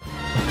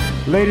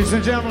Ladies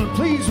and gentlemen,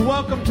 please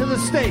welcome to the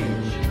stage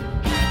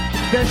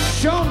the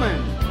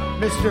showman,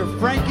 Mr.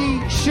 Frankie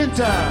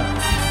Scinta.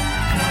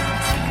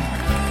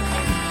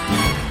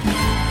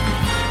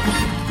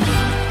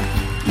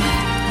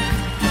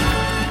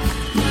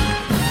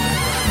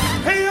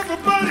 Hey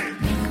everybody,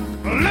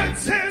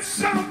 let's have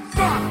some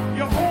fun.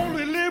 You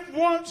only live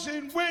once,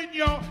 and when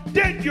you're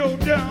dead, you're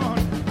done.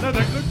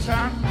 Another good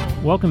time.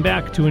 Welcome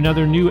back to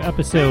another new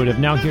episode of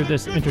Now Hear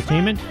This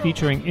Entertainment,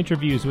 featuring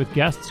interviews with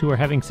guests who are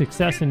having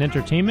success in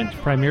entertainment,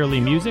 primarily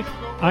music.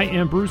 I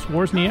am Bruce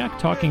Wozniak,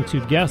 talking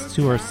to guests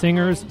who are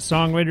singers,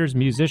 songwriters,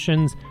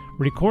 musicians,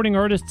 recording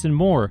artists, and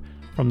more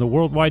from the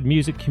worldwide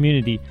music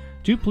community.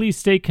 Do please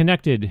stay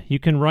connected. You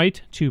can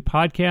write to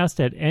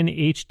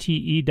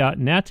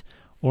podcast@nhte.net,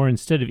 or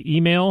instead of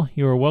email,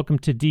 you are welcome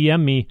to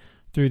DM me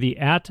through the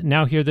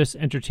 @Now Hear This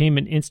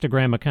Entertainment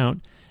Instagram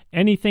account.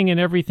 Anything and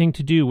everything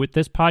to do with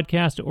this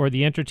podcast or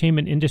the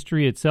entertainment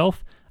industry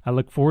itself, I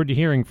look forward to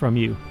hearing from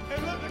you.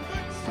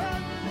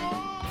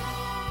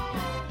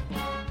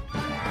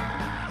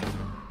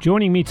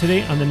 Joining me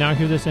today on the Now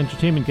Hear This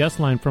Entertainment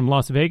guest line from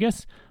Las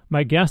Vegas,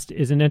 my guest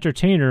is an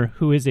entertainer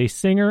who is a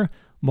singer,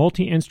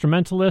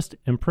 multi-instrumentalist,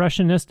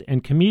 impressionist,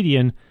 and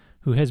comedian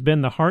who has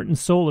been the heart and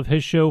soul of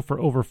his show for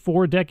over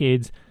 4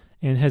 decades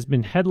and has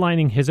been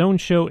headlining his own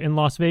show in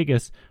Las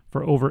Vegas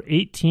for over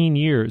 18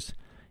 years.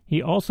 He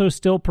also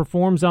still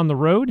performs on the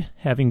road,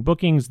 having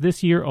bookings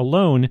this year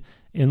alone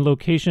in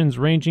locations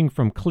ranging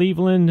from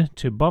Cleveland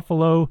to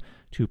Buffalo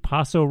to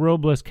Paso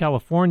Robles,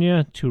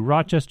 California to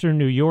Rochester,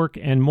 New York,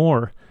 and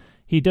more.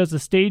 He does a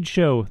stage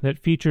show that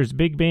features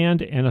big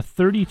band and a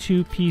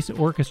 32-piece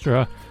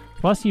orchestra,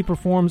 plus he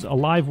performs a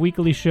live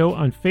weekly show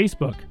on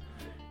Facebook.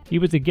 He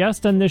was a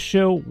guest on this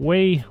show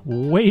way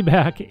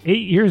back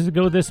 8 years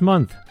ago this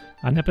month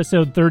on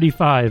episode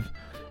 35.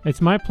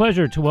 It's my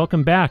pleasure to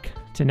welcome back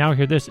to Now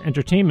Hear This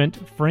Entertainment,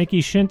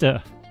 Frankie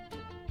Scinta.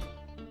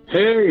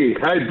 Hey,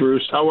 hi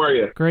Bruce, how are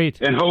you? Great.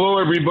 And hello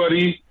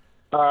everybody.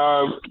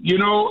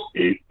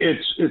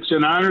 It's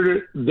an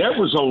honor that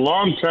was a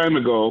long time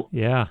ago.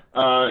 Yeah.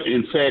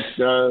 In fact,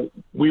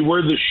 we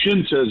were the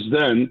Scintas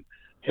then,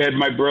 had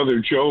my brother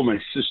Joe, my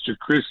sister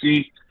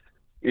Chrissy,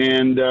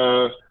 and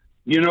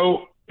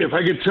if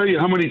I could tell you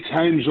how many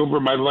times over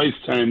my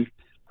lifetime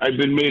I've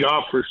been made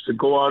offers to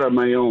go out on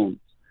my own,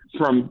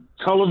 from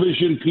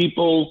television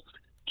people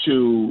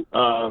to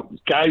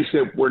guys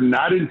that were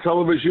not in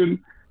television.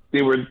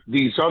 They were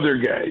these other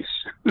guys,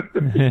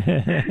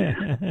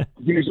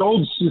 these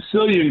old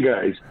Sicilian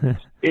guys.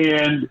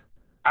 And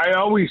I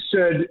always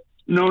said,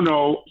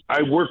 no,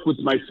 I work with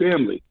my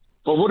family.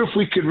 But what if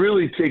we could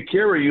really take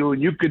care of you and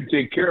you could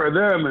take care of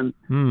them? And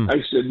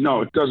I said,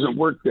 no, it doesn't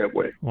work that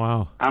way.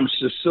 Wow. I'm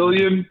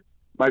Sicilian.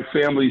 My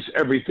family's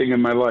everything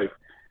in my life.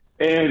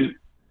 And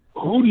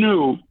who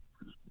knew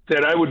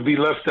that I would be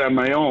left on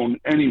my own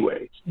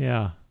anyway?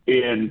 Yeah.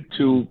 And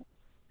to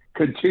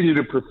continue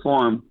to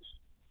perform.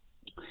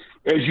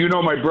 As you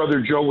know, my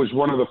brother Joe was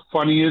one of the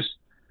funniest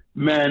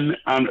men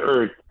on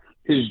earth.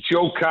 His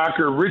Joe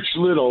Cocker, Rich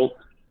Little,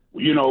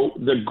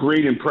 the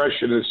great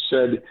impressionist,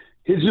 said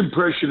his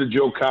impression of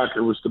Joe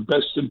Cocker was the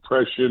best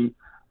impression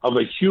of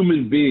a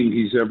human being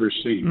he's ever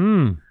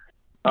seen.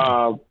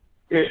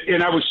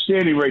 And I was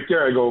standing right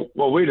there. I go,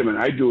 well, wait a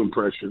minute, I do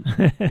impressions.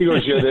 He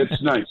goes, yeah,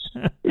 that's nice.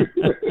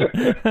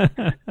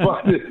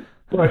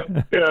 But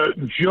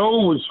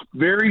Joe was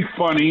very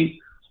funny.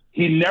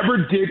 He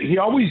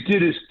always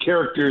did his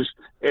characters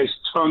as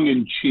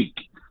tongue-in-cheek.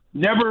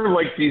 Never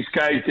like these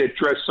guys that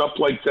dress up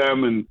like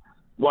them and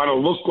want to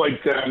look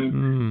like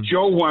them.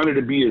 Joe wanted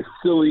to be as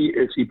silly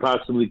as he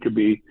possibly could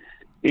be.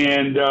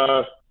 And,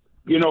 5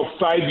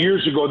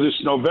 years ago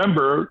this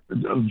November,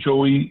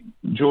 Joey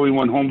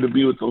went home to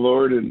be with the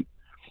Lord, and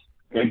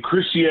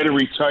Chrissy had to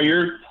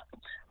retire,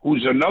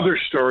 who's another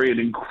story, an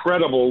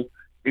incredible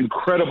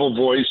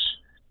voice,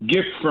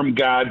 gift from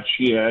God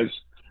she has.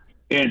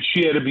 And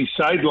she had to be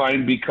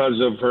sidelined because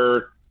of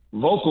her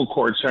vocal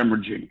cords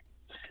hemorrhaging.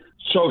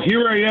 So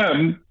here I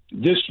am,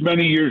 this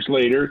many years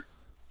later,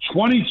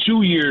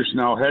 22 years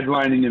now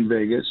headlining in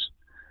Vegas.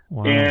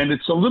 Wow. And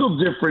it's a little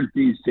different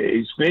these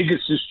days.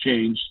 Vegas has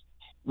changed,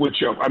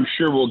 which I'm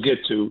sure we'll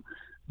get to.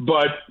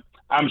 But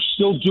I'm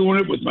still doing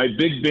it with my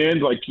big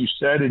band, like you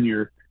said in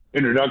your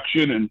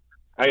introduction. And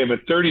I have a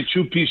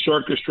 32-piece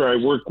orchestra I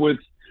work with.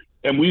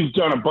 And we've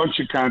done a bunch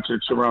of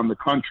concerts around the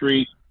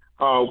country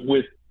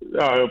with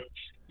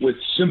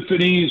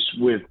symphonies,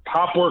 with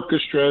pop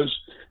orchestras.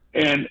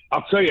 And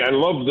I'll tell you, I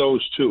love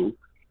those too.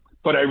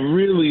 But I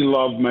really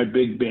love my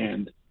big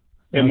band.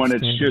 And when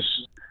it's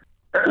just,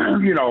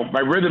 my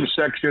rhythm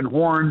section,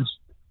 horns,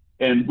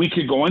 and we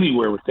could go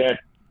anywhere with that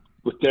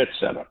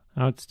setup.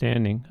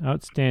 Outstanding.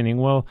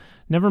 Well,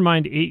 never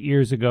mind 8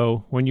 years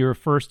ago when you were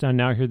first on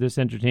Now Hear This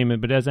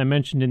Entertainment, but as I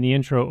mentioned in the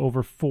intro,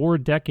 over 4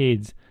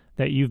 decades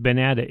that you've been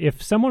at it.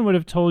 If someone would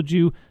have told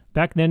you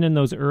back then in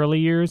those early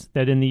years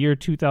that in the year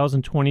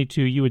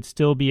 2022 you would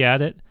still be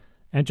at it,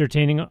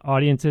 entertaining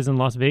audiences in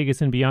Las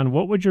Vegas and beyond,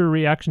 what would your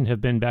reaction have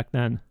been back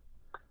then?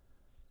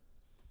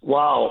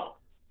 Wow.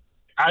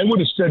 I would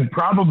have said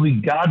probably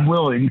God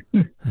willing.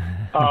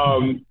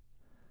 I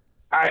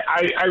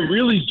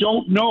really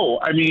don't know.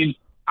 I mean,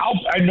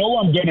 I know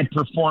I'm going to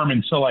perform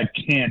until I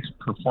can't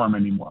perform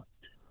anymore.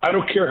 I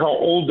don't care how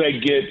old I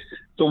get.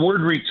 The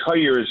word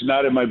retire is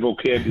not in my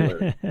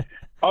vocabulary.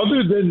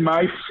 Other than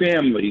my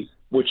family,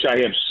 which I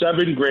have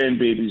 7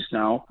 grandbabies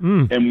now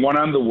and 1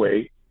 on the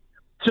way,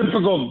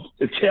 typical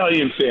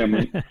Italian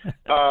family.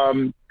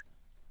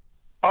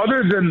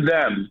 Other than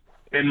them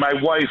and my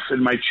wife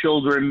and my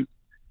children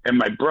and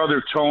my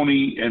brother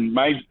Tony and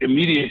my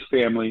immediate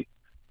family,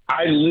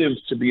 I live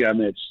to be on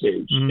that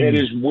stage. It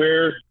is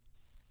where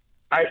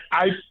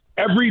I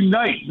every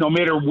night, no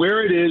matter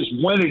where it is,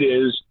 when it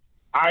is,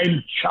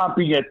 I'm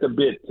chomping at the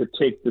bit to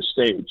take the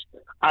stage.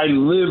 I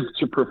live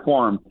to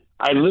perform.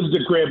 I live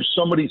to grab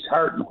somebody's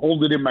heart and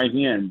hold it in my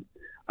hand.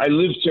 I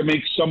live to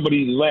make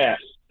somebody laugh.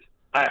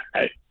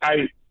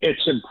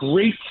 It's a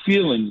great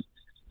feeling.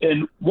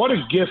 And what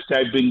a gift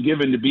I've been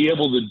given to be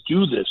able to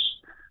do this,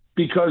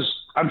 because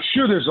I'm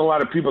sure there's a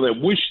lot of people that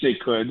wish they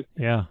could.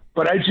 Yeah.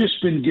 But I've just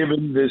been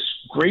given this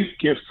great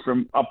gift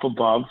from up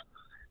above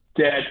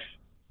that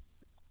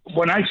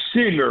when I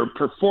sing or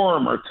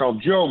perform or tell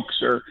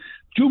jokes or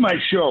do my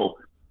show,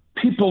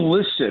 people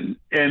listen,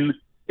 and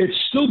it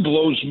still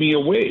blows me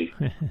away.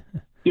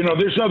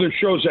 There's other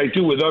shows I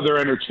do with other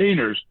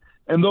entertainers,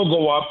 and they'll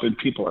go up and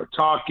people are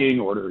talking,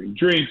 ordering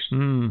drinks.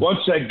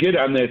 Once I get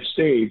on that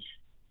stage,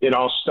 it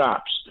all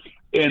stops.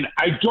 And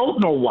I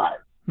don't know why.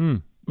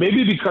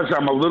 Maybe because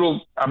I'm a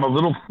little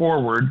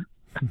forward,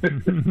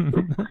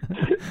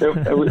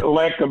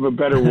 lack of a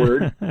better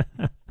word.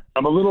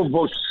 I'm a little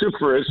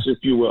vociferous, if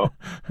you will.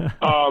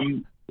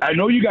 I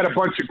know you got a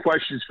bunch of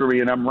questions for me,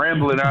 and I'm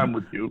rambling on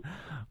with you.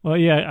 Well,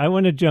 yeah, I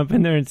want to jump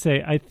in there and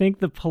say, I think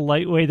the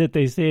polite way that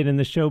they say it in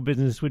the show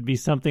business would be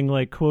something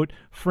like, quote,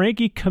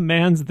 Frankie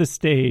commands the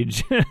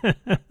stage.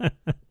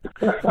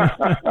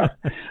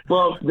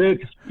 Well,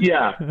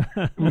 yeah.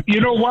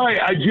 You know why?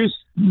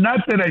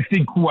 Not that I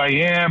think who I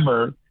am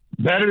or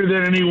better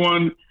than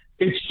anyone.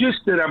 It's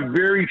just that I'm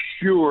very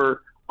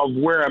sure of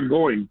where I'm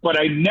going, but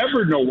I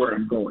never know where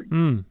I'm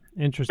going.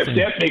 Interesting. If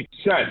that makes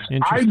sense.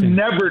 I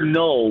never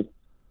know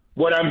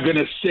what I'm going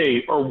to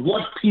say or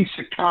what piece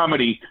of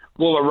comedy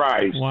will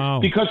arise. Wow.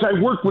 Because I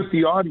work with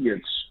the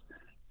audience,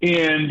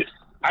 and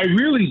I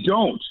really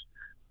don't.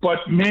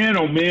 But man,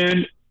 oh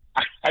man,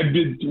 I've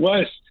been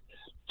blessed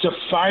to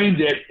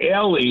find that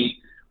alley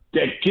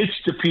that gets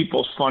to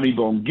people's funny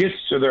bone, gets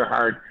to their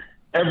heart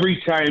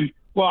every time.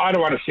 Well, I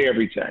don't want to say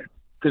every time,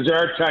 because there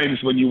are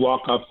times when you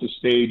walk off the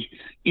stage,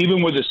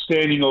 even with a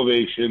standing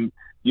ovation,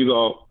 you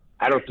go,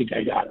 I don't think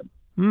I got him.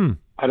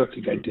 I don't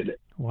think I did it.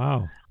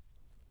 Wow.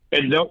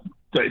 And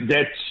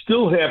that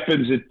still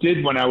happens. It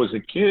did when I was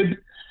a kid.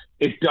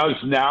 It does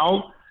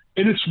now.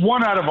 And it's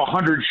 1 out of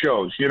 100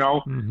 shows,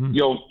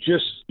 You'll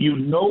just,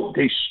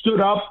 they stood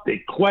up,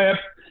 they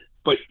clapped,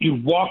 but you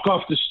walk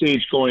off the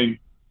stage going,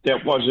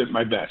 that wasn't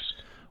my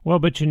best. Well,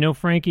 but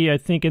Frankie, I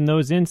think in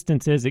those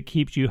instances, it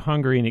keeps you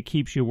hungry and it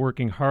keeps you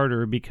working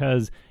harder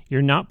because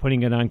you're not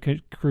putting it on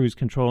cruise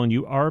control and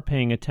you are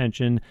paying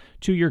attention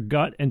to your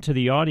gut and to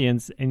the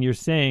audience, and you're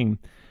saying,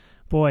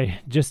 boy,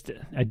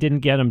 I didn't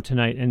get him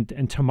tonight,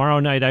 and tomorrow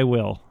night I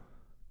will.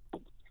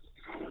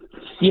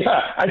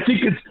 Yeah, I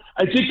think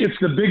it's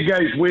the big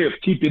guy's way of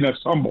keeping us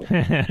humble,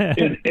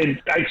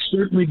 and I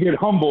certainly get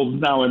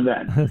humbled now and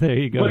then. There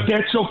you go. But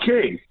that's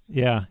okay.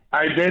 Yeah,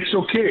 that's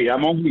okay.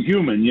 I'm only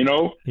human,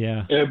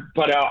 Yeah.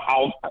 But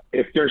I'll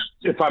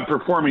if I'm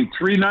performing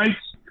 3 nights,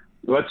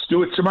 let's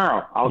do it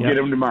tomorrow. I'll get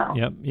him tomorrow.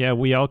 Yep. Yeah,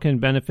 we all can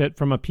benefit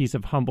from a piece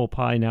of humble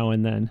pie now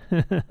and then.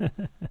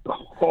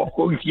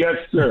 Oh, yes,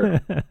 sir.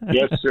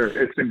 Yes, sir.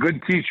 It's a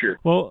good teacher.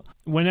 Well,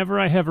 whenever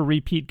I have a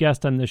repeat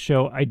guest on the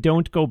show, I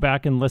don't go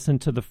back and listen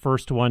to the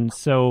first one.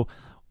 So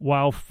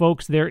while,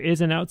 folks, there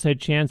is an outside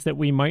chance that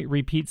we might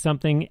repeat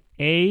something,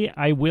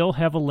 I will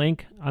have a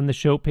link on the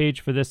show page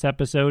for this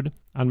episode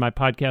on my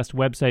podcast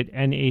website,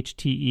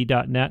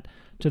 NHTE.net,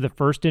 to the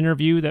first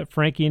interview that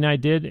Frankie and I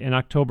did in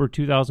October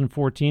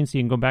 2014, so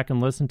you can go back and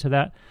listen to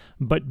that.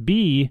 But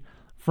B,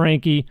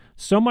 Frankie,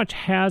 so much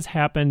has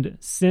happened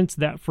since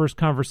that first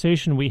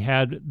conversation we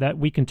had that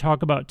we can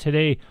talk about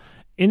today,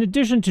 in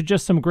addition to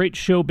just some great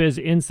showbiz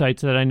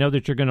insights that I know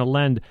that you're going to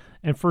lend.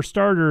 And for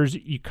starters,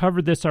 you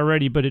covered this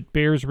already, but it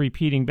bears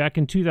repeating. Back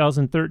in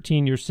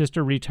 2013, your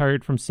sister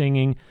retired from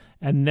singing.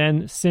 And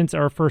then since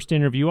our first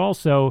interview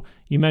also,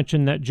 you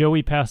mentioned that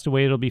Joey passed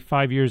away. It'll be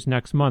 5 years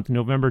next month,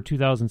 November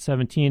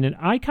 2017. And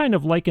I kind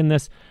of liken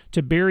this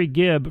to Barry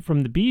Gibb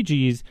from the Bee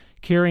Gees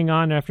carrying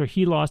on after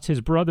he lost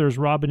his brothers,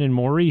 Robin and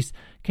Maurice.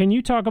 Can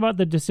you talk about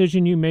the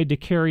decision you made to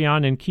carry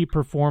on and keep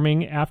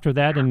performing after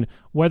that, and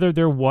whether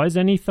there was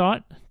any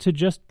thought to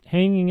just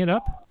hanging it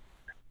up?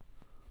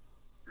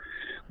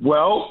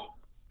 Well,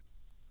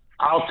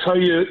 I'll tell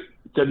you,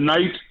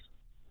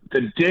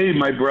 the day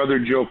my brother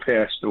Joe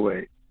passed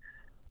away,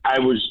 I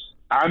was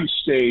on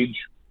stage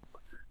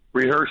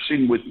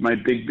rehearsing with my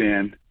big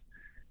band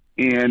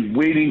and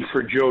waiting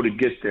for Joe to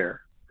get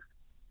there.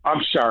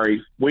 I'm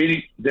sorry,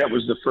 waiting. That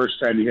was the first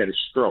time he had a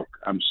stroke.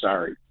 I'm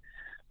sorry.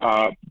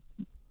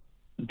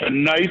 the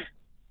night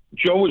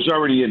Joe was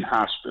already in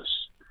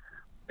hospice,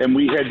 and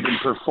we had been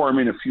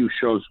performing a few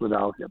shows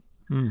without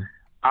him.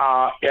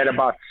 At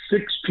about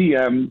 6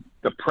 p.m.,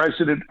 the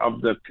president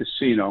of the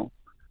casino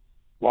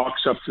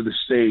walks up to the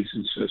stage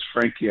and says,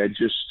 "Frankie, I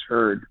just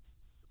heard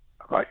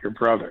about your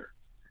brother."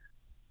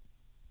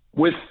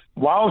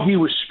 While he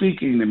was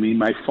speaking to me,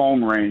 my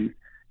phone rang,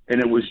 and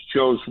it was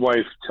Joe's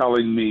wife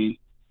telling me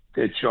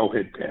that Joe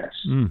had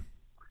passed.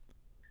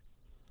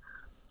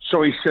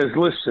 So he says,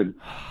 "Listen,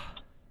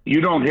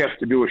 you don't have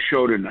to do a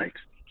show tonight."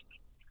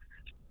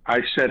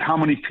 I said, "How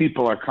many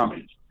people are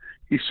coming?"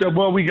 He said,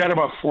 "Well, we got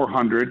about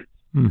 400.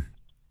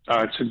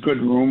 It's a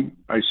good room."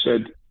 I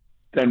said,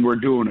 "Then we're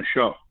doing a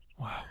show."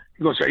 Wow.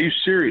 He goes, "Are you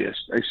serious?"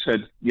 I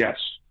said, "Yes,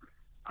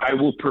 I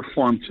will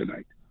perform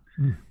tonight."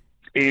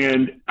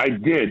 And I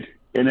did.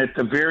 And at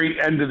the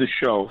very end of the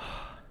show,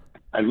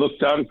 I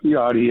looked out at the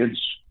audience,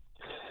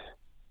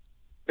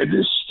 and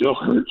this still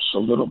hurts a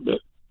little bit.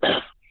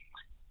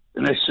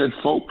 And I said,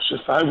 "Folks,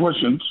 if I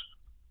wasn't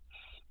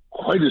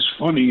quite as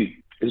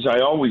funny as I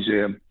always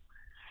am,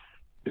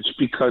 it's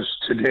because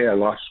today I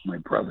lost my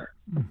brother."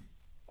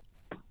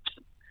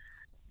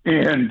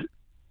 And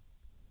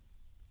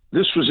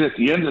this was at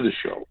the end of the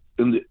show,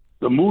 and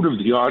the mood of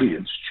the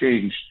audience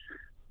changed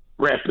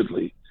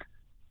rapidly.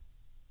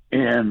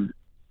 And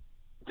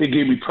they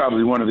gave me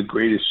probably one of the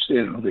greatest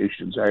standing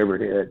ovations I ever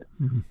had.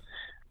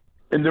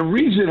 And the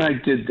reason I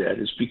did that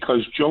is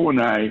because Joe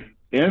and I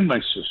and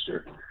my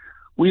sister,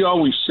 we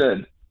always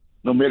said,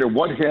 no matter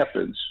what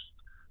happens,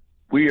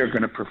 we are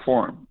going to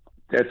perform.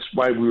 That's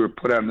why we were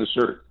put on this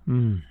earth.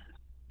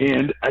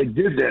 And I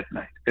did that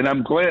night, and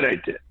I'm glad I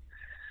did.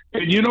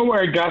 And you know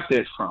where I got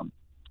that from?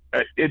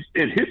 It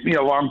hit me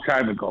a long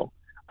time ago.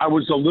 I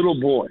was a little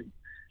boy,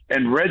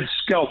 and Red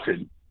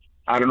Skelton,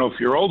 I don't know if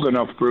you're old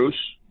enough, Bruce.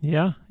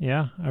 Yeah,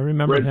 I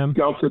remember Red him.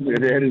 Skelton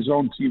had his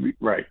own TV,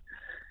 right.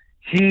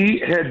 He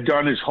had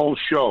done his whole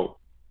show.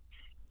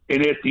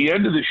 And at the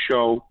end of the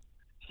show,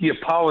 he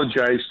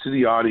apologized to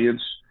the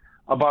audience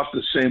about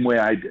the same way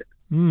I did.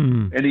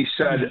 And he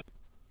said,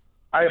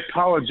 "I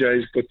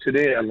apologize, but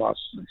today I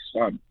lost my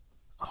son."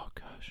 Oh,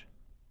 gosh.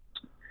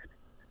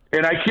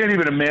 And I can't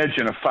even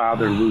imagine a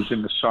father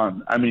losing a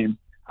son. I mean,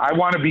 I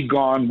want to be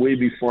gone way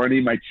before any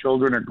of my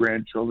children or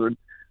grandchildren.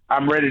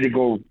 I'm ready to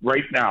go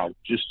right now.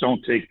 Just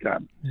don't take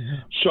them.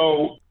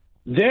 So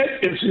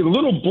that, as a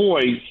little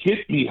boy,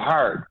 hit me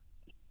hard.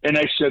 And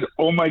I said,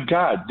 "Oh, my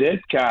God,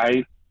 that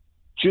guy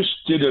just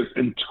did an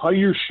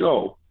entire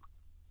show,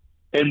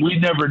 and we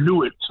never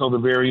knew it till the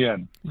very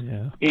end."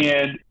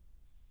 And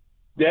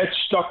that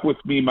stuck with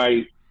me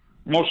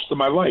most of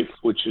my life,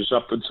 which is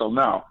up until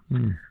now.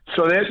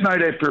 So that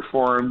night I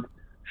performed.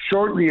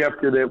 Shortly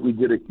after that, we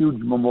did a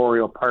huge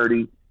memorial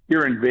party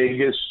here in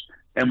Vegas,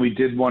 and we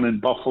did one in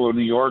Buffalo,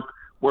 New York,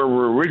 where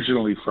we're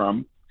originally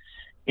from.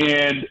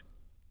 And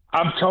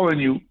I'm telling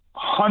you,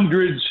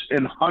 hundreds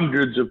and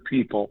hundreds of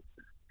people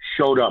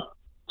showed up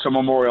to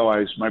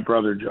memorialize my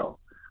brother Joe.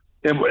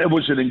 It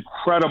was an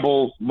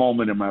incredible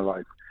moment in my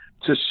life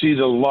to see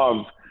the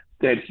love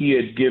that he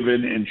had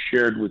given and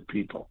shared with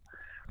people.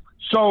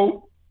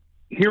 So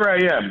here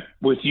I am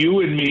with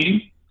you and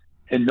me,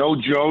 and no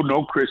Joe,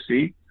 no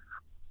Chrissy.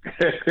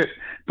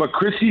 But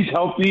Chrissy's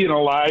healthy and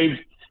alive,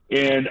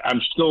 and I'm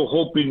still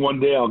hoping one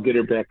day I'll get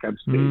her back on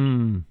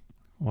stage.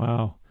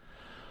 Wow.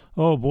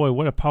 Oh, boy,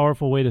 what a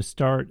powerful way to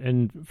start.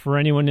 And for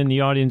anyone in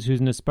the audience who's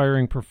an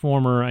aspiring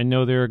performer, I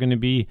know there are going to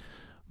be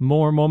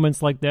more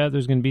moments like that.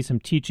 There's going to be some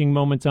teaching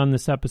moments on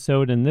this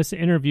episode, and this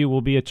interview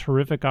will be a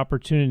terrific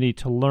opportunity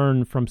to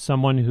learn from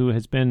someone who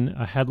has been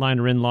a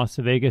headliner in Las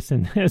Vegas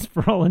and has,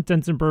 for all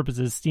intents and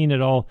purposes, seen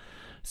it all,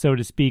 so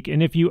to speak.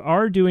 And if you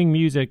are doing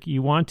music,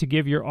 you want to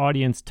give your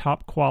audience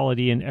top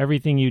quality in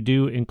everything you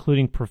do,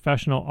 including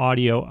professional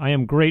audio. I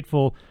am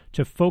grateful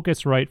to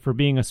Focusrite for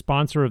being a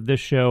sponsor of this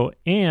show,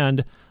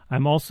 and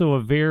I'm also a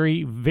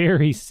very,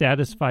 very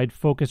satisfied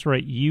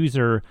Focusrite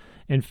user.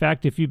 In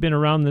fact, if you've been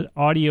around the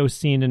audio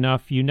scene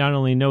enough, you not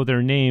only know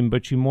their name,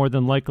 but you more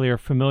than likely are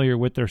familiar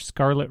with their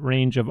Scarlett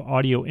range of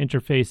audio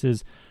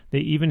interfaces. They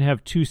even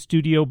have 2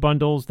 studio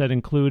bundles that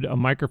include a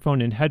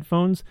microphone and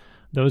headphones,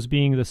 those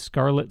being the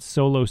Scarlett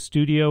Solo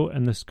Studio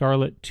and the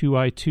Scarlett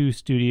 2i2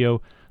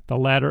 Studio, the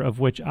latter of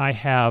which I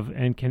have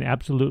and can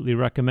absolutely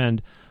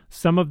recommend.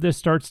 Some of this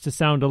starts to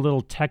sound a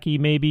little techie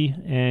maybe,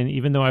 and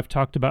even though I've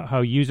talked about how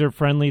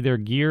user-friendly their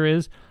gear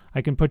is,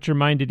 I can put your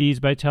mind at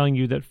ease by telling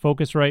you that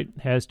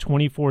Focusrite has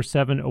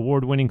 24/7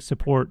 award-winning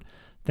support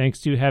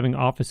thanks to having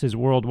offices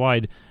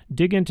worldwide.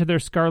 Dig into their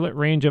Scarlett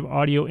range of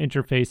audio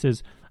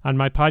interfaces. On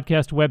my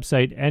podcast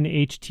website,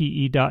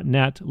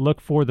 NHTE.net,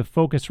 look for the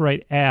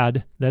Focusrite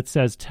ad that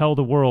says Tell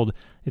the World.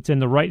 It's in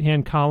the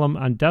right-hand column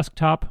on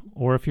desktop,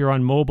 or if you're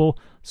on mobile,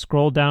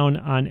 scroll down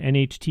on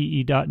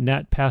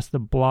NHTE.net past the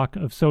block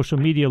of social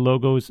media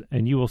logos,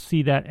 and you will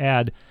see that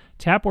ad.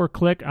 Tap or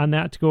click on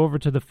that to go over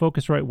to the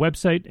Focusrite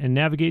website and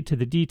navigate to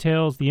the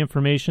details, the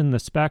information, the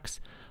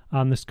specs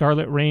on the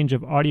Scarlett range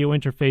of audio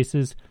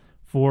interfaces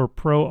for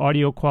pro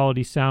audio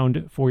quality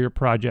sound for your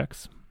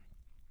projects.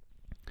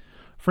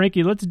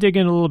 Frankie, let's dig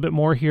in a little bit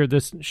more here.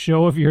 This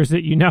show of yours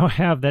that you now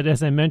have that,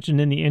 as I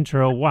mentioned in the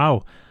intro,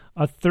 wow,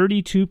 a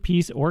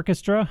 32-piece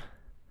orchestra?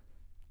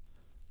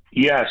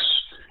 Yes.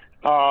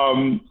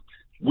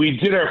 We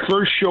did our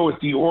first show at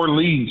the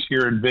Orleans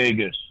here in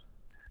Vegas,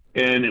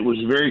 and it was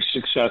very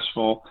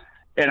successful.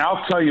 And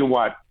I'll tell you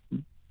what,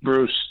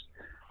 Bruce,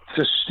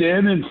 to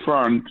stand in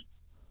front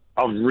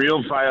of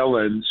real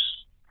violins,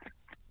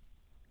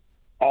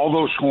 all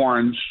those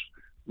horns,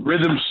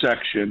 rhythm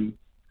section,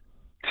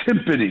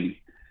 timpani,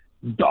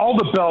 all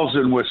the bells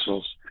and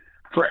whistles,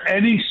 for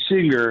any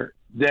singer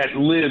that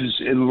lives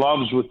and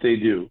loves what they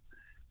do,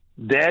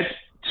 that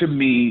to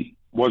me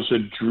was a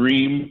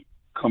dream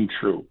come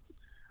true.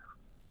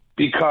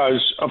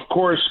 Because, of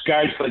course,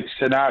 guys like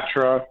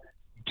Sinatra,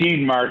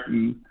 Dean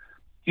Martin,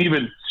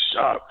 even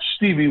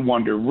Stevie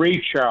Wonder,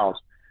 Ray Charles,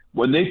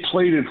 when they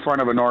played in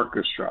front of an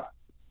orchestra,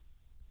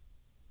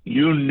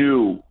 you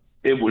knew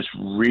it was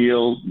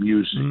real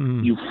music.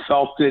 You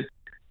felt it,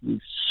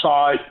 you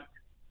saw it,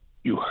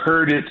 you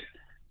heard it.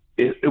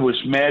 It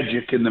was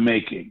magic in the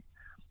making.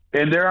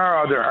 And there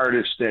are other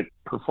artists that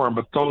perform,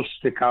 but those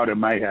stick out in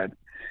my head.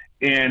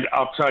 And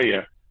I'll tell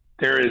you,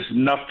 there is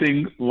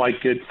nothing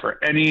like it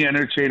for any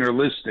entertainer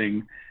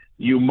listening.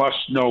 You must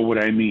know what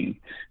I mean,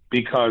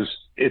 because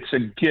it's a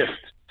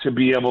gift to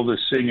be able to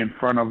sing in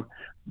front of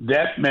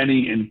that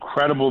many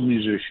incredible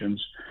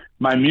musicians.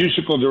 My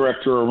musical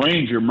director,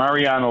 arranger,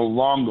 Mariano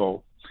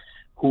Longo,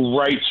 who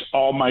writes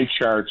all my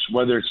charts,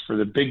 whether it's for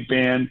the big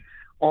band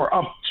or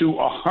up to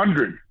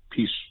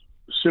 100-piece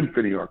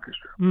symphony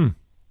orchestra.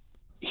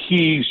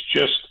 He's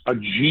just a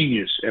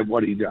genius at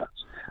what he does.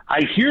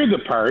 I hear the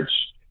parts,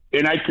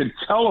 and I could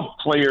tell a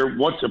player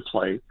what to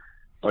play,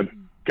 but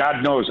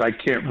God knows I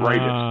can't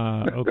write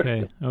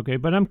it. Okay.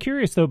 But I'm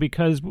curious, though,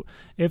 because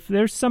if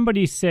there's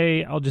somebody,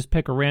 say, I'll just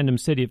pick a random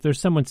city. If there's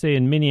someone, say,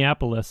 in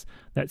Minneapolis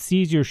that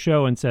sees your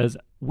show and says,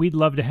 we'd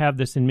love to have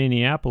this in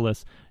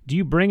Minneapolis, do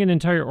you bring an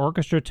entire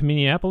orchestra to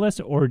Minneapolis,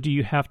 or do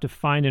you have to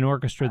find an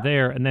orchestra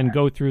there and then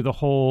go through the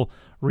whole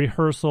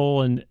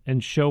rehearsal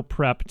and show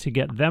prep to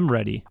get them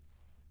ready?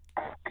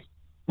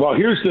 Well,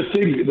 here's the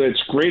thing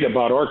that's great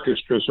about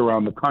orchestras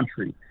around the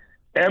country.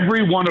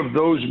 Every one of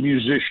those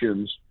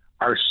musicians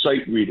are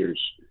sight readers,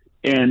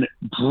 and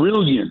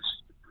brilliant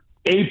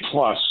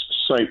A-plus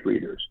sight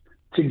readers.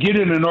 To get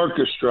in an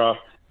orchestra,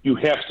 you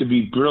have to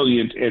be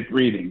brilliant at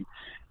reading.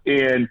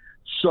 And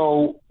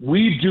so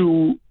we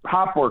do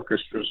pop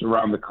orchestras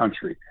around the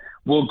country.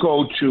 We'll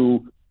go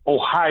to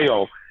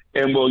Ohio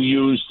and we'll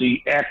use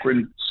the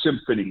Akron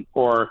Symphony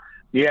or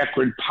the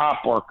Akron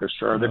Pop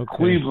Orchestra or the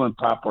Cleveland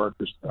Pop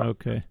Orchestra.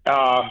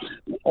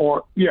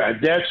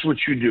 That's what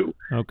you do.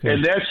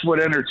 And that's what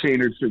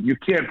entertainers do. You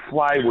can't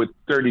fly with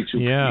 32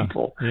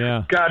 people.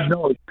 God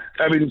knows.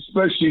 I mean,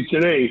 especially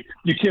today,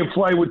 you can't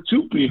fly with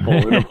 2 people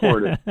and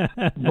afford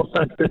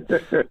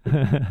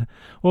it.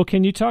 Well,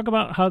 can you talk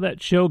about how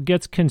that show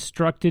gets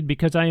constructed?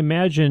 Because I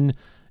imagine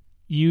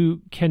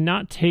you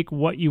cannot take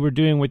what you were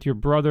doing with your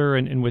brother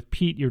and with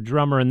Pete, your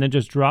drummer, and then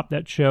just drop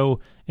that show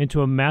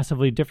into a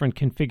massively different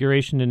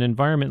configuration and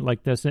environment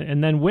like this.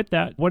 And then with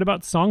that, what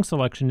about song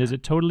selection? Is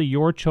it totally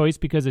your choice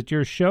because it's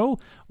your show?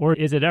 Or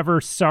is it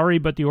ever, sorry,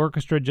 but the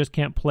orchestra just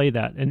can't play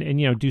that?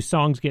 And do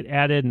songs get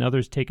added and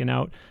others taken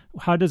out?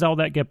 How does all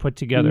that get put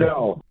together?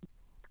 No.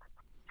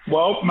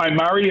 Well, my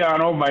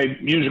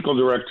musical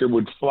director,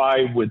 would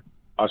fly with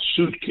a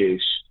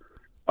suitcase,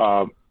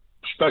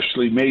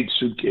 specially made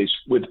suitcase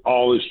with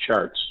all his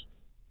charts,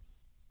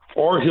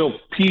 or he'll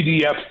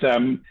PDF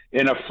them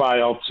in a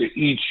file to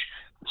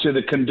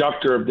the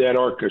conductor of that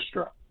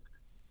orchestra.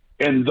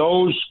 And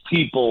those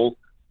people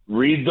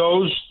read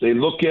those, they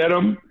look at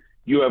them.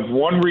 You have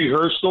one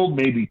rehearsal,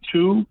 maybe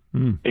 2,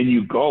 and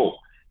you go.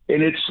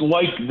 And it's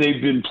like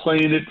they've been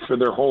playing it for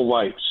their whole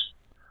lives.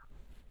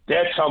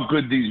 That's how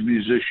good these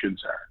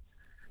musicians are.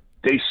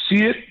 They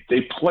see it,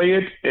 they play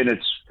it,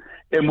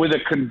 and with a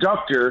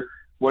conductor,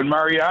 when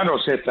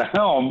Mariano's at the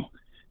helm,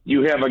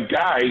 you have a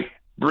guy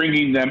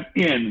bringing them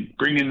in,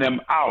 bringing them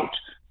out,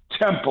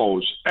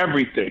 tempos,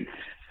 everything.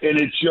 And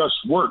it just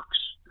works.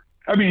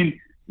 I mean,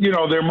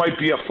 there might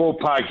be a faux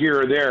pas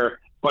here or there,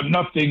 but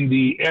nothing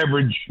the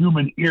average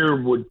human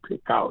ear would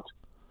pick out.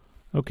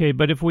 Okay,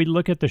 but if we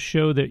look at the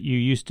show that you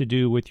used to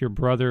do with your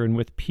brother and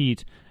with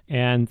Pete,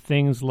 and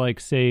things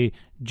like, say,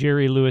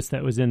 Jerry Lewis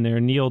that was in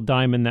there, Neil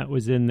Diamond that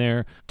was in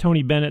there,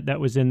 Tony Bennett that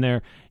was in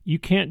there, you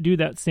can't do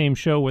that same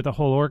show with a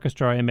whole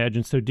orchestra, I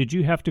imagine. So did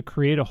you have to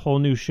create a whole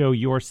new show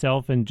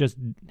yourself and just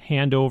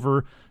hand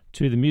over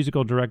to the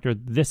musical director,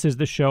 this is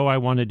the show I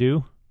want to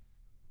do?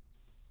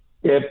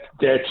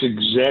 That's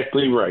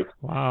exactly right.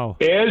 Wow.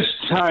 As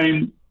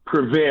time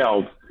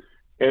prevailed,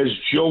 as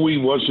Joey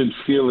wasn't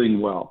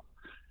feeling well,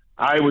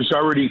 I was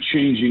already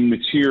changing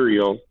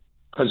material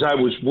because I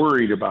was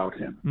worried about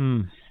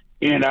him.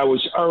 And I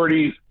was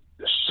already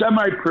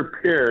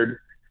semi-prepared.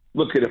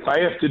 Look, if I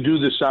have to do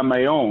this on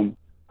my own,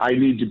 I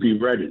need to be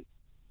ready.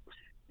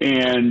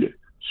 And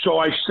so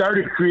I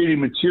started creating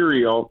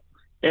material,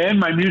 and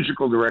my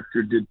musical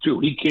director did too.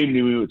 He came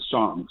to me with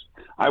songs.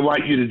 I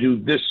want you to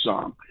do this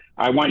song.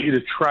 I want you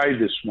to try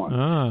this one.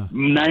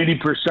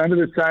 90% of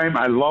the time,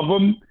 I love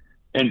them,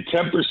 and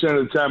 10%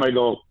 of the time, I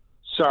go,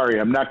 sorry,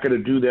 I'm not going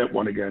to do that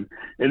one again.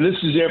 And this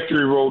is after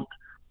he wrote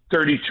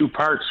 32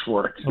 parts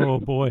for it. Oh,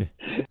 boy.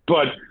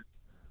 But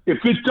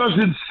if it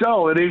doesn't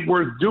sell, it ain't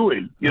worth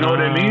doing. You know what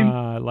I mean?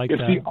 I like if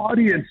that. the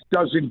audience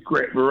doesn't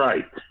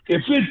right.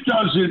 If it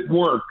doesn't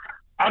work,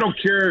 I don't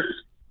care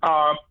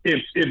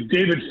if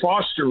David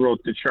Foster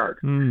wrote the chart.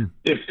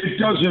 If it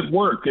doesn't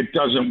work, it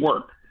doesn't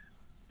work.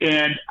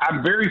 And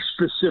I'm very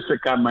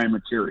specific on my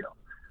material.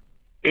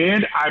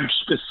 And I'm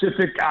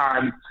specific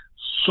on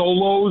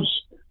solos.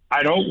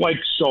 I don't like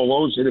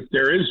solos. And if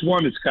there is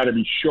one, it's got to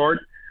be short.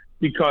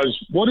 Because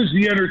what does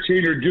the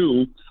entertainer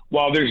do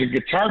while there's a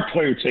guitar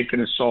player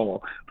taking a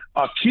solo,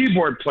 a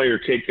keyboard player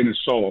taking a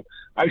solo?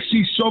 I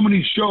see so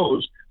many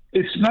shows.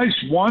 It's nice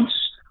once,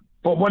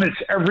 but when it's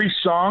every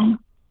song,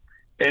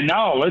 and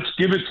now let's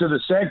give it to the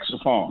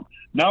saxophone.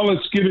 Now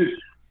let's give it,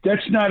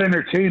 that's not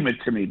entertainment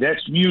to me.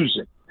 That's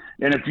music.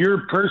 And if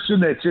you're a person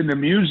that's into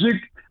music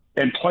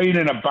and playing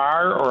in a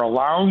bar or a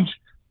lounge,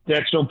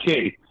 that's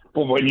okay.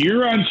 But when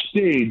you're on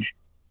stage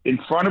in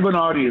front of an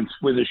audience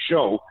with a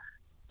show,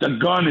 the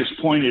gun is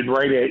pointed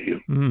right at you.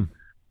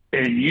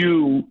 And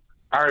you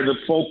are the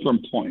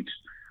fulcrum point.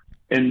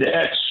 And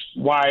that's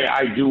why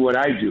I do what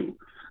I do.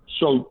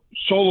 So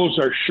solos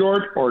are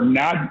short or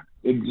not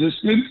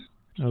existent.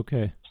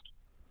 Okay.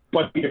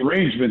 But the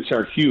arrangements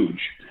are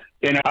huge.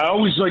 And I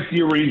always like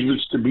the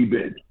arrangements to be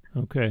big.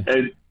 Okay.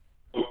 And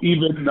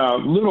even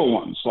little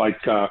ones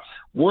like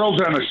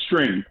World on a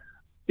String,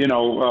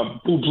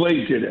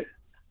 Bublé did it.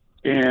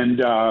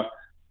 And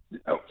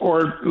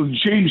or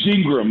James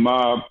Ingram,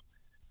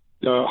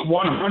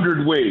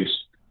 100 Ways.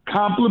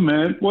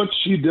 Compliment what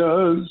she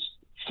does.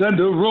 Send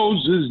her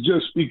roses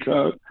just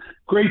because.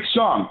 Great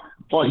song.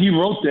 Well, he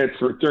wrote that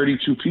for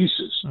 32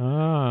 pieces.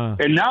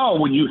 And now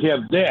when you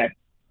have that,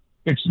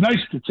 it's nice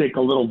to take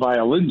a little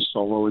violin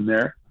solo in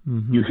there.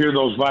 You hear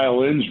those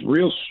violins,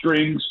 real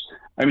strings.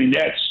 I mean,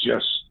 that's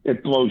just,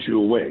 it blows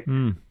you away.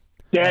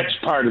 That's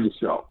part of the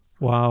show.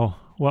 Wow.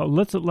 Well,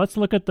 let's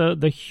look at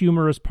the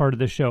humorous part of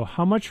the show.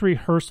 How much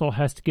rehearsal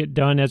has to get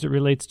done as it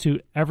relates to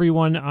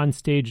everyone on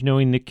stage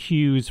knowing the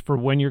cues for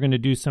when you're going to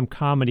do some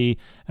comedy?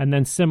 And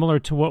then similar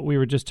to what we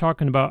were just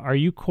talking about, are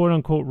you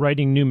quote-unquote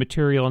writing new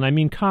material, and I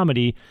mean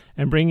comedy,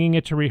 and bringing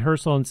it to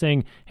rehearsal and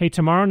saying, hey,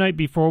 tomorrow night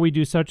before we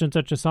do such and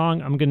such a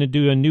song, I'm going to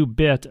do a new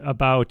bit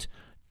about,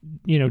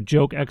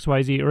 joke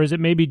XYZ? Or is it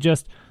maybe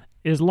just,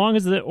 as long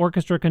as the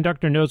orchestra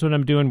conductor knows what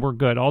I'm doing, we're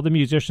good? All the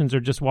musicians are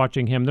just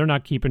watching him. They're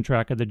not keeping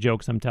track of the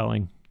jokes I'm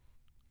telling.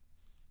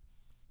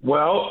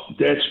 Well,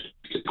 that's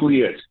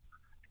basically it.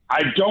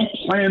 I don't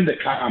plan the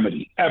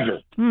comedy, ever.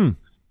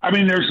 I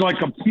mean, there's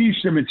like a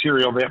piece of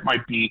material that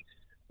might be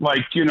like,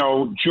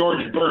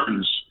 George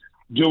Burns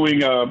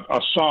doing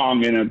a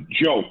song and a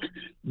joke.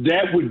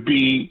 That would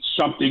be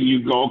something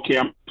you go, okay,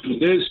 I'm going to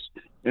do this,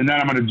 and then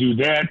I'm going to do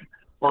that.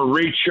 Or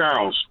Ray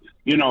Charles,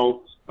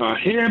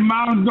 hey,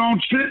 Mom,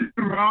 don't sit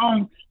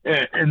wrong.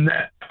 And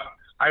that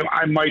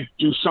I might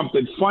do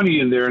something funny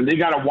in there, and they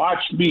got to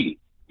watch me.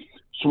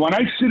 So when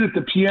I sit at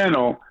the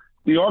piano,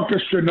 the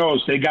orchestra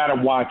knows they got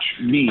to watch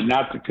me,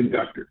 not the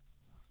conductor.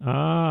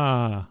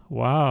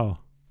 Wow.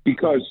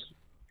 Because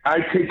I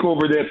take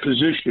over that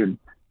position.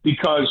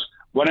 Because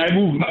when I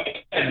move my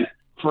head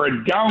for a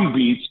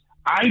downbeat,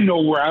 I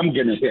know where I'm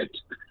going to hit.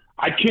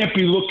 I can't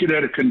be looking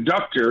at a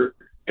conductor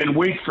and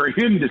wait for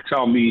him to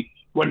tell me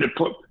when to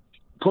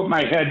put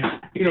my head,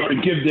 to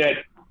give that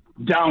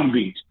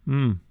downbeat.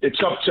 It's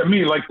up to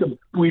me. Like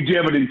we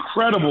have an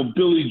incredible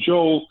Billy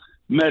Joel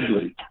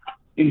medley.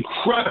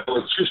 Incredible.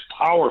 It's just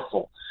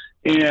powerful.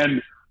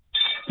 And,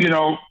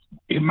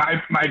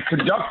 my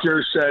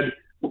conductor said,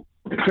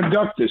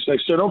 conduct this. I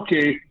said,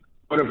 okay,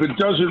 but if it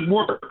doesn't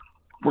work,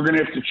 we're going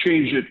to have to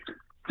change it.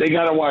 They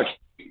got to watch.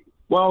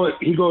 Well,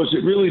 he goes,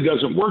 it really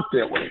doesn't work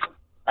that way.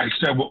 I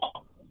said,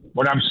 well,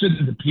 when I'm sitting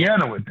at the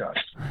piano, it does.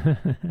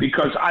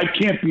 Because I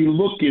can't be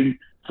looking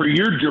for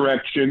your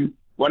direction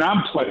when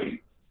I'm playing.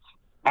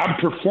 I'm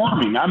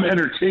performing. I'm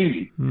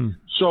entertaining.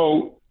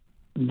 So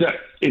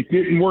it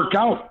didn't work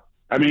out.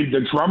 I mean,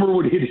 the drummer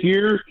would hit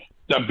here.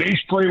 The bass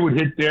player would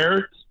hit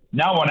there.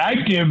 Now, when I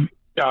give,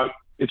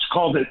 it's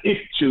called an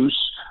ictus,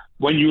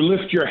 when you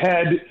lift your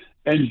head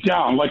and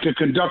down, like a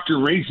conductor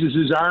raises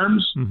his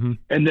arms,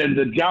 and then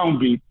the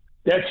downbeat,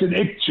 that's an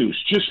ictus,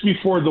 just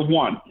before the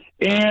one.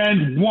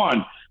 And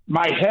one.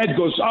 My head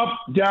goes up,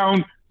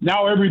 down.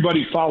 Now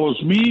everybody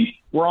follows me.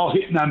 We're all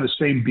hitting on the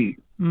same beat.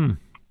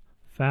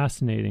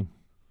 Fascinating.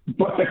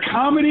 But the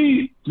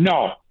comedy,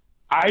 no.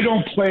 I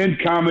don't plan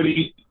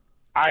comedy.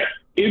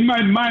 In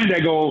my mind, I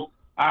go,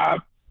 I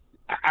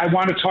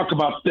want to talk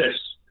about this,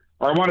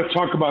 or I want to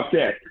talk about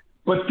that.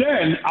 But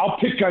then I'll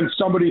pick on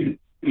somebody in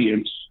the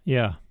audience.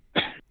 Yeah.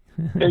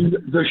 And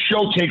the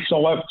show takes a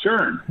left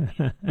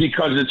turn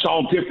because it's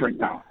all different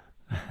now.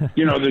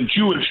 The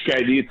Jewish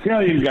guy, the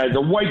Italian guy,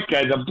 the white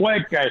guy, the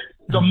black guy,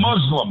 the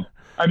Muslim.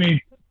 I mean,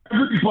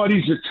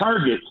 everybody's a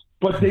target.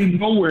 but they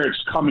know where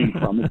it's coming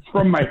from. It's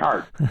from my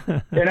heart.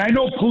 And I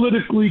know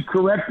politically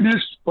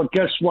correctness, but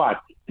guess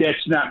what?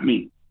 That's not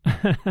me.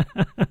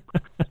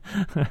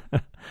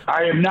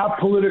 I am not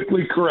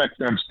politically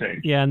correct on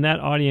stage. Yeah, and that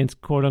audience,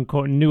 quote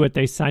unquote, knew what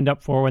they signed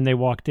up for when they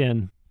walked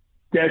in.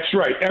 That's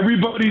right.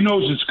 Everybody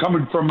knows it's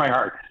coming from my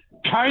heart.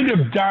 Kind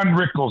of Don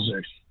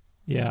Rickles-ish.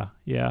 Yeah.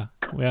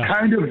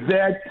 Kind of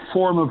that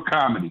form of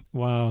comedy.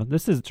 Wow,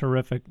 this is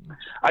terrific.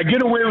 I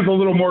get away with a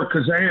little more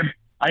because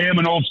I am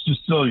an old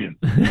Sicilian.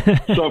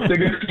 So if they're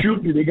going to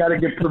shoot me, they got to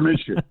get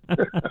permission.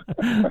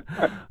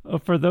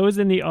 For those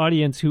in the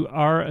audience who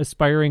are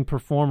aspiring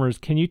performers,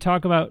 can you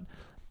talk about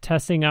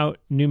testing out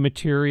new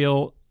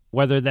material,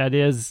 whether that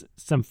is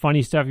some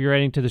funny stuff you're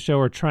adding to the show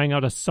or trying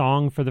out a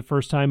song for the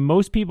first time?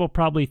 Most people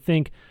probably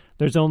think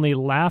there's only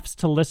laughs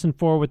to listen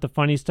for with the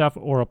funny stuff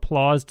or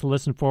applause to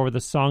listen for with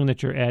the song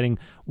that you're adding.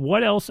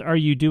 What else are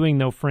you doing,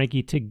 though,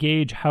 Frankie, to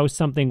gauge how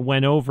something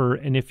went over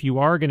and if you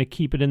are going to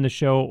keep it in the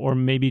show or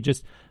maybe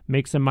just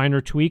make some minor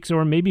tweaks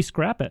or maybe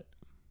scrap it?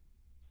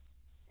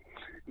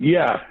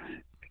 Yeah,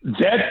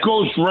 that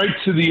goes right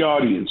to the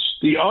audience.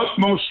 The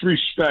utmost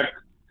respect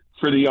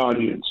for the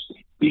audience,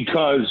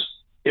 because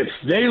if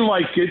they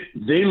like it,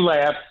 they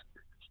laugh,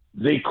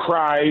 they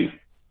cry,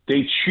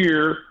 they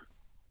cheer,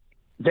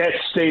 that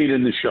stayed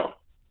in the show.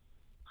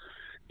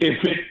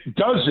 If it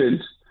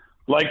doesn't,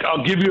 like,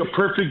 I'll give you a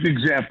perfect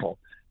example.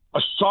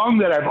 A song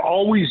that I've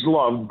always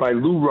loved by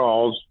Lou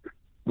Rawls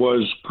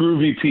was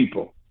Groovy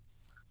People.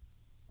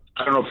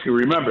 I don't know if you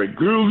remember it.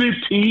 Groovy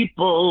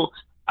people,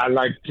 I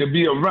like to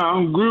be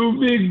around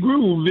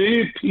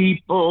groovy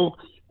people.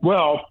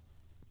 Well,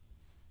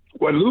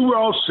 when Lou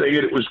Rawls sang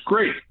it, it was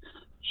great.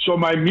 So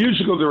my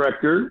musical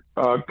director,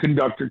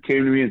 conductor,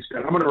 came to me and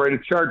said, I'm going to write a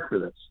chart for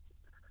this.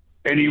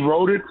 And he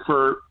wrote it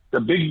for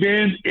the big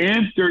band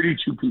and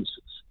 32 pieces.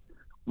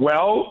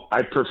 Well,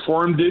 I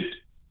performed it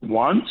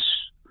once.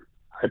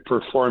 I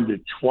performed it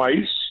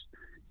twice.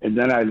 And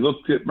then I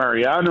looked at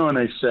Mariano and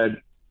I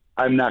said,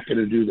 I'm not going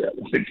to do that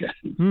one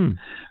again.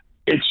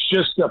 It's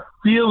just a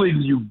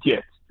feeling you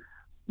get.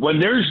 When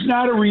there's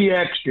not a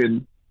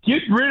reaction,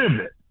 get rid of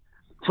it.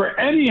 For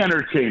any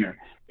entertainer,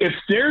 if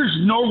there's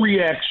no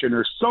reaction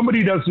or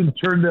somebody doesn't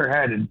turn their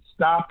head and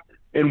stop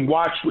and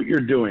watch what you're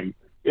doing,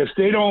 if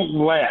they don't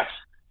laugh,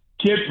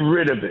 get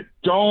rid of it.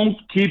 Don't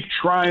keep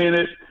trying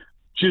it.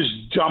 Just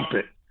dump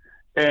it.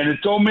 And it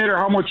don't matter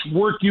how much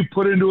work you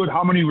put into it,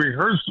 how many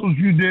rehearsals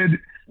you did.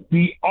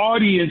 The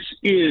audience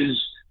is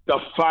the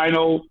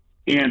final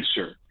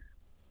answer.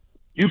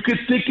 You could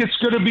think it's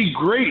going to be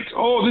great.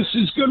 Oh, this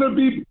is going to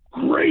be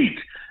great.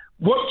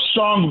 What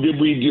song did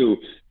we do?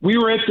 We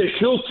were at the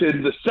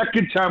Hilton the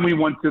second time we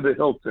went to the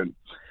Hilton.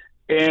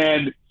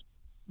 And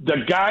the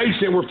guys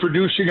that were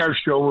producing our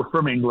show were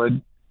from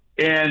England.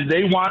 And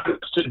they wanted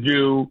us to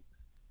do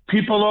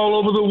People All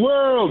Over the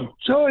World,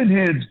 join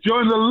hands,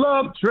 join the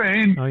love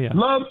train,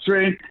 love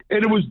train.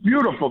 And it was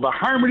beautiful. The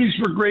harmonies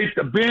were great.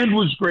 The band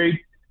was great.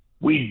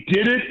 We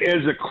did it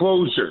as a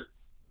closer.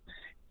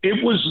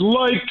 It was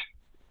like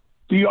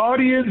the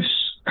audience,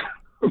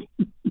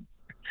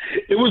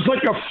 it was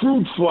like a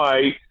fruit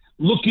fly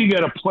looking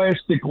at a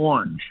plastic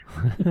orange.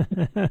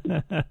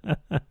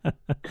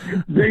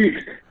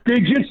 They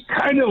just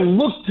kind of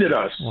looked at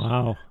us.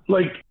 Wow.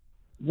 Like,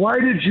 why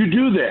did you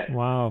do that?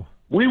 Wow.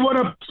 We went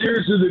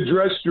upstairs to the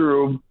dressing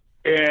room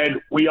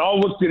and we all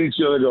looked at each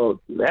other and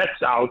go,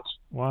 that's out.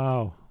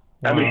 Wow.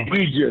 I mean,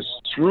 we just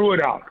threw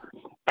it out.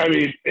 I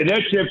mean, and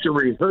that's after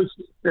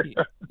rehearsing.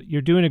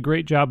 You're doing a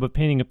great job of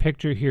painting a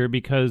picture here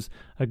because,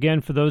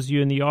 again, for those of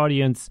you in the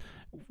audience,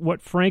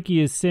 what Frankie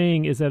is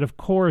saying is that, of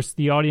course,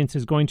 the audience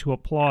is going to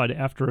applaud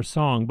after a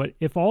song. But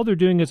if all they're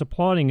doing is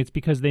applauding, it's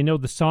because they know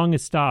the song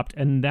is stopped,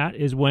 and that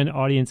is when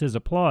audiences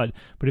applaud.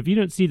 But if you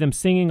don't see them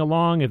singing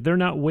along, if they're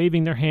not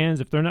waving their hands,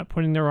 if they're not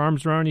putting their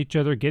arms around each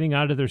other, getting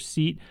out of their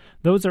seat,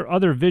 those are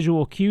other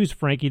visual cues,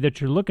 Frankie,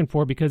 that you're looking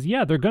for because,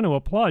 yeah, they're going to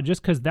applaud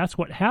just because that's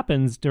what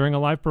happens during a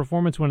live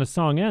performance when a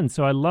song ends.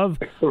 So I love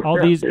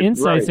all these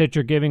insights that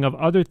you're giving of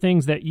other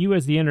things that you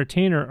as the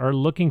entertainer are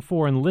looking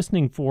for and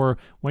listening for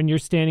when you're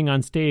standing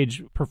on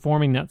stage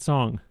performing that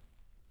song.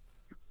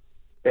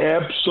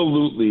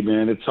 Absolutely,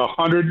 man. It's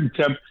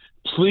 110.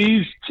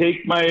 Please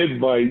take my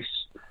advice.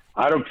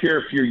 I don't care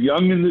if you're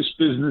young in this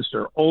business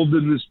or old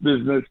in this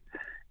business,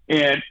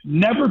 and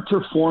never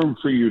perform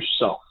for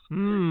yourself.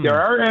 There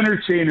are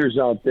entertainers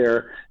out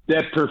there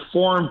that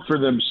perform for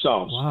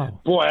themselves. Wow.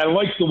 Boy, I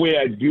like the way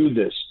I do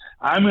this.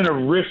 I'm going to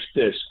riff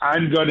this.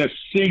 I'm going to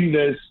sing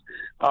this.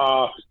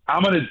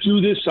 I'm going to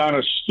do this on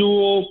a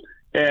stool,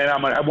 and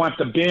I want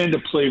the band to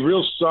play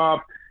real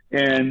soft,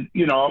 and,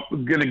 you know,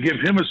 I'm going to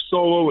give him a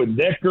solo and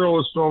that girl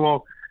a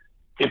solo.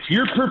 If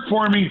you're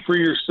performing for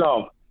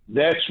yourself,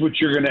 that's what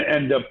you're going to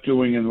end up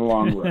doing in the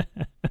long run.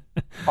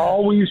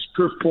 Always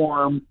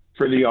perform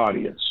for the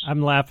audience.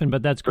 I'm laughing,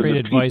 but that's great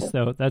advice,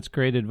 though. That's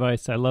great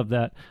advice. I love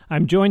that.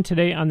 I'm joined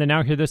today on the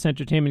Now Hear This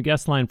Entertainment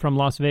guest line from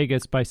Las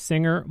Vegas by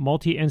singer,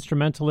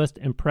 multi-instrumentalist,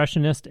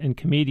 impressionist, and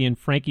comedian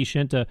Frankie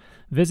Scinta.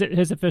 Visit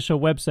his official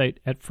website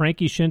at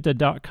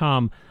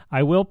frankiescinta.com.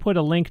 I will put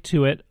a link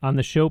to it on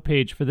the show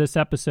page for this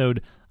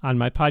episode on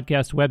my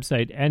podcast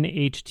website,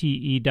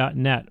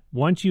 NHTE.net.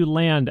 Once you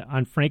land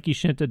on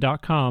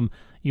frankiescinta.com,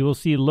 you will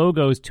see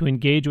logos to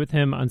engage with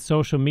him on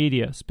social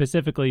media,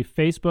 specifically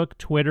Facebook,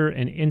 Twitter,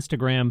 and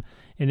Instagram.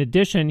 In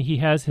addition, he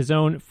has his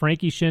own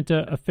Frankie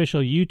Scinta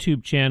official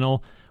YouTube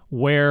channel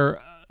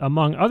where,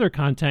 among other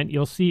content,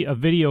 you'll see a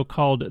video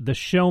called The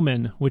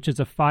Showman, which is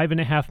a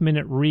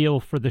 5.5-minute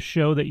reel for the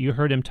show that you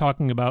heard him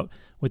talking about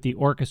with the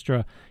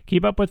orchestra.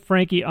 Keep up with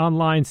Frankie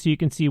online so you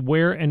can see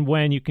where and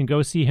when you can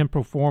go see him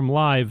perform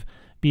live,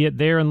 be it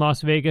there in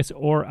Las Vegas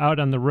or out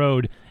on the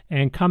road.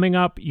 And coming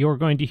up, you're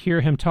going to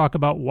hear him talk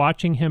about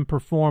watching him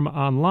perform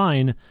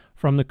online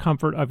from the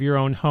comfort of your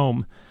own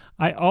home.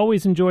 I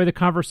always enjoy the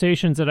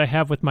conversations that I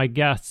have with my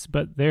guests,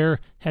 but there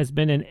has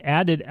been an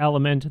added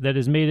element that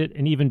has made it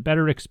an even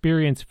better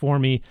experience for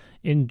me.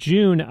 In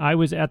June, I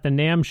was at the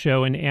NAMM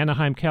show in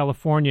Anaheim,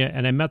 California,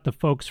 and I met the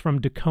folks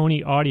from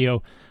DeConey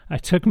Audio. I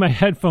took my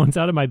headphones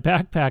out of my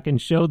backpack and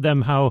showed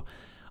them how,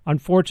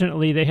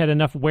 unfortunately, they had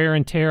enough wear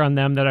and tear on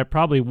them that I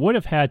probably would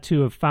have had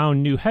to have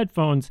found new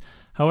headphones.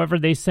 However,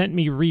 they sent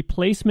me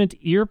replacement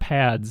ear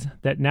pads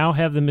that now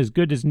have them as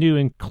good as new,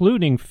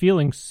 including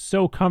feeling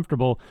so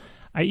comfortable.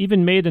 I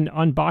even made an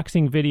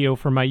unboxing video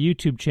for my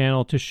YouTube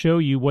channel to show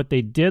you what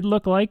they did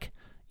look like,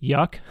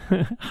 yuck,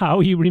 how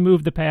you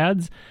remove the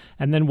pads,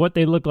 and then what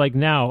they look like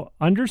now.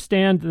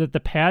 Understand that the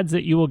pads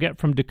that you will get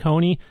from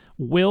DeConey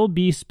will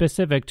be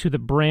specific to the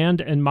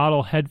brand and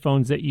model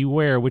headphones that you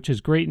wear, which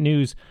is great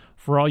news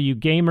for all you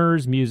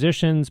gamers,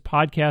 musicians,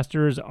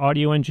 podcasters,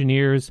 audio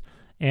engineers,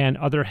 and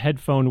other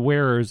headphone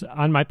wearers.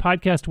 On my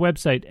podcast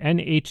website,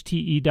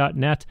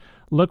 nhte.net,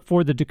 look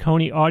for the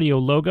DeConey Audio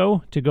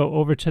logo to go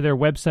over to their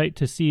website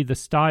to see the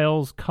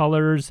styles,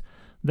 colors,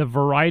 the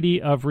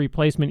variety of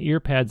replacement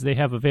ear pads they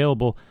have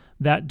available.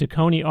 That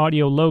DeConey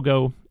Audio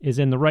logo is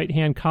in the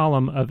right-hand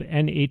column of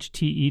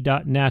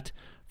nhte.net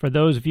for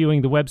those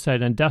viewing the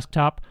website on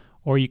desktop,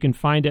 or you can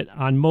find it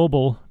on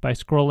mobile by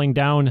scrolling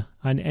down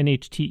on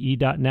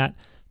nhte.net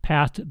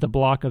past the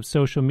block of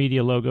social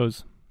media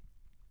logos.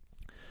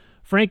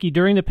 Frankie,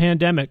 during the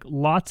pandemic,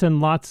 lots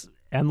and lots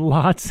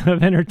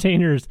of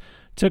entertainers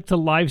took to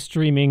live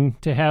streaming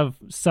to have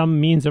some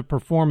means of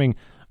performing.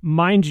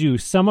 Mind you,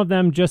 some of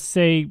them just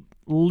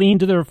leaned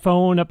to their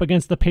phone up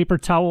against the paper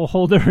towel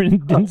holder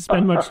and didn't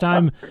spend much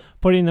time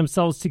putting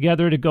themselves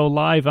together to go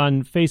live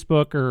on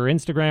Facebook or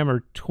Instagram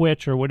or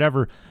Twitch or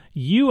whatever.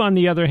 You, on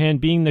the other hand,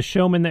 being the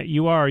showman that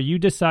you are, you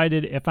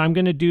decided, if I'm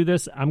going to do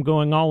this, I'm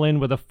going all in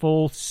with a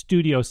full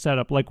studio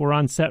setup, like we're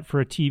on set for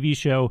a TV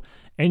show,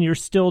 and you're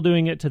still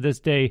doing it to this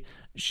day.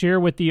 Share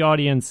with the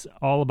audience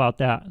all about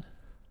that.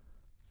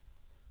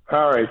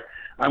 All right.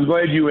 I'm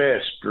glad you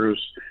asked,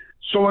 Bruce.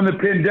 So when the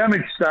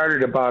pandemic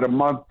started about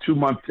 2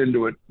 months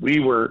into it,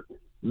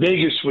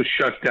 Vegas was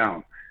shut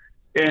down.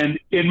 And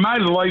in my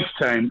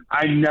lifetime,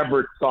 I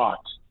never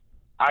thought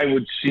I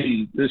would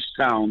see this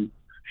town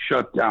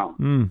shut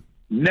down.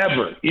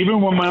 Never.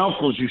 Even when my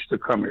uncles used to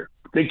come here.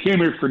 They came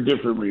here for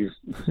different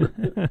reasons.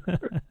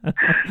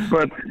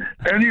 But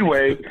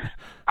anyway,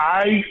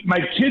 my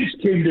kids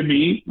came to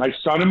me, my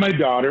son and my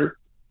daughter,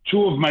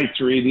 2 of my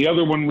 3. The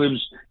other one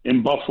lives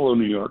in Buffalo,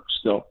 New York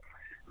still.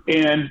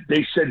 And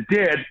they said,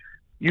 Dad,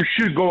 you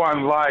should go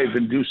on live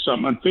and do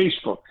something on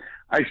Facebook.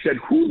 I said,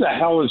 who the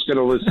hell is going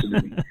to listen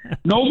to me?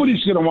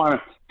 Nobody's going to want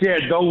to.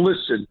 Dad, don't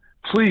listen.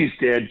 Please,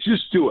 Dad,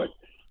 just do it.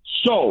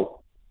 So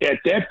at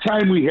that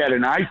time, we had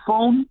an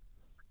iPhone.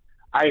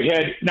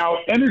 Now,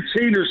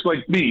 entertainers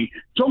like me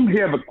don't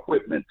have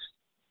equipment.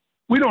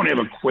 We don't have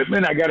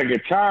equipment. I got a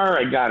guitar.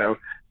 I got a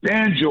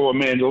banjo, a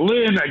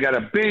mandolin. I got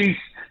a bass.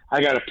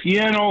 I got a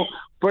piano,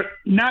 but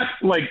not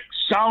like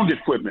sound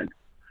equipment.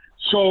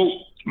 So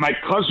my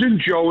cousin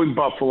Joe in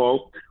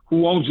Buffalo,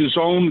 who owns his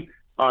own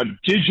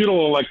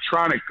digital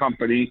electronic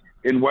company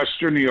in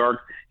Western New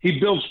York, he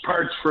builds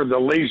parts for the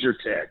laser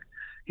tag.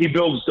 He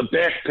builds the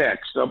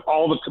backpacks of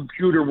all the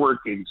computer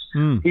workings.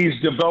 He's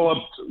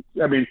developed,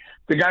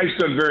 the guy's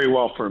done very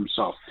well for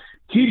himself.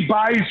 He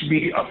buys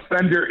me a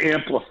Fender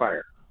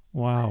amplifier.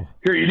 Wow.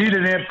 Here, you need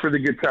an amp for the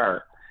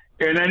guitar.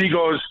 And then he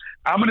goes,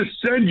 I'm going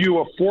to send you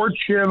a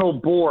 4-channel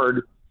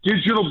board,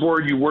 digital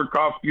board you work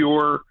off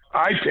your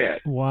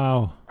iPad.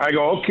 Wow. I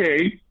go,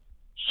 okay.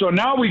 So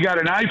now we got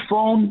an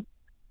iPhone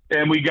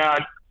and we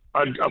got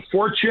a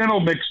 4-channel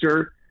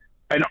mixer,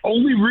 and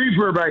only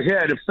reverb I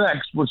had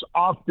effects was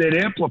off that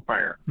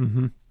amplifier.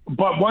 Mm-hmm.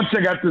 But once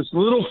I got this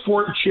little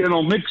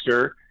 4-channel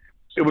mixer,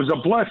 it was a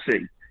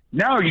blessing.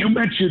 Now, you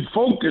mentioned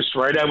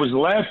Focusrite. I was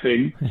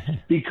laughing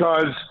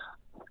because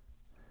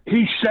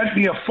he sent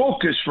me a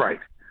Focusrite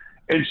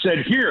and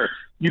said, here,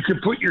 you can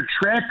put your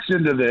tracks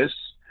into this,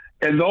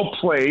 and they'll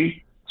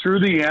play through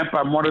the amp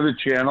on one of the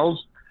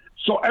channels.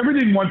 So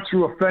everything went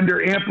through a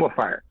Fender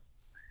amplifier.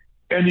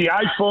 And the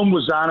iPhone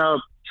was on a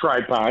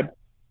tripod.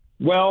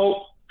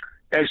 Well,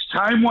 as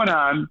time went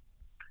on,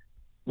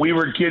 we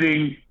were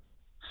getting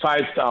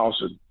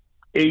 5,000,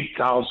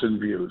 8,000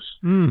 views.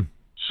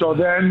 So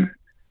then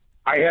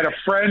I had a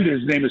friend,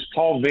 his name is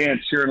Paul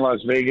Vance here in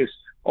Las Vegas,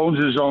 owns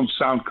his own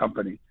sound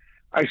company.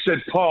 I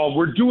said, Paul,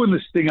 we're doing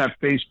this thing on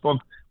Facebook.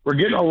 We're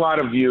getting a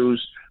lot of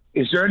views.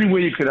 Is there any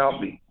way you could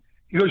help me?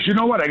 He goes, you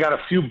know what? I got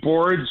a few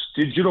boards,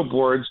 digital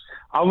boards.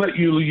 I'll let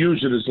you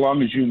use it as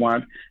long as you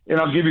want, and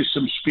I'll give you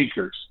some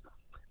speakers.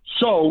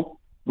 So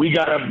we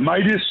got a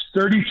Midas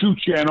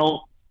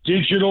 32-channel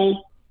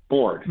digital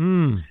board.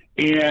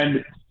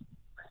 And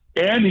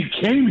he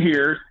came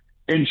here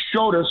and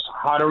showed us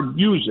how to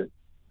use it.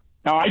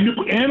 Now, I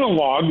knew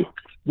analog,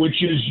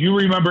 which is, you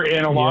remember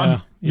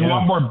analog. You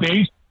want more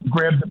bass, you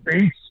grab the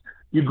bass.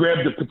 You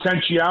grab the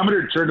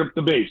potentiometer, turn up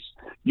the bass.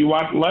 You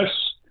want less,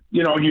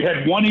 you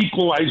had one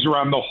equalizer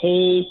on the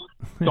whole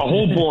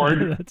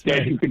board that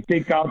right. You could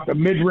take out the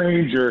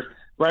mid-range or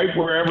right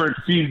wherever it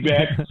feeds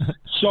back.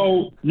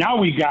 So now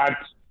we got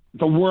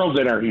the world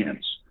in our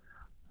hands.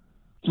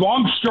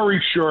 Long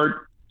story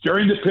short,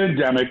 during the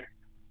pandemic,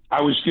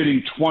 I was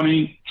getting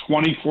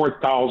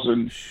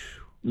 24,000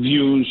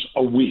 views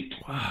a week.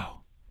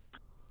 Wow.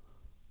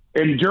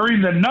 And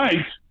during the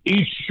night,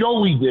 each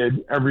show we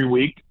did every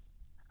week,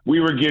 we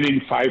were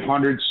getting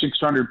 500,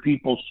 600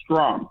 people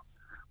strong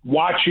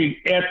watching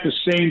at the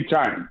same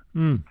time.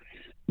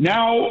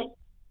 Now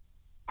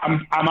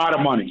I'm out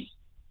of money.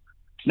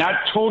 Not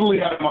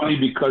totally out of money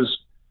because,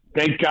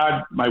 thank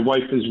God, my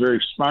wife is very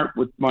smart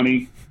with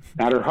money,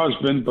 not her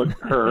husband, but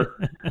her.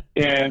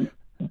 And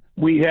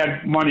we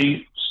had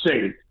money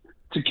saved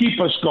to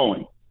keep us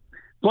going.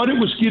 But it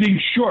was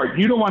getting short.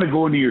 You don't want to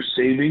go into your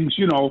savings,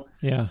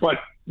 but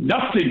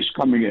nothing's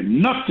coming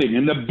in, nothing.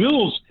 And the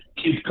bills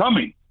keep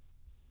coming.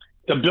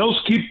 The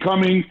bills keep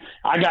coming.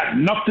 I got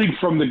nothing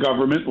from the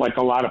government like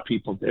a lot of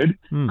people did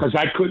because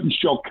I couldn't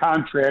show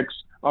contracts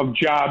of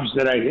jobs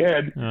that I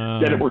had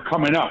that were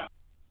coming up.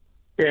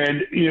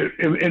 And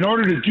in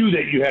order to do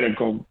that, you had to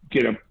go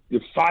you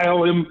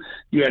file them,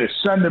 you had to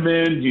send them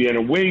in, you had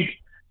to wait.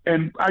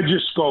 And I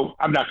just go,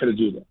 I'm not going to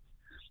do that.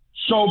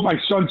 So my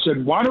son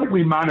said, why don't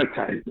we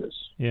monetize this?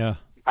 Yeah.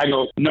 I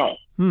go, no.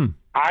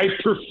 I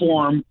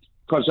perform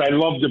because I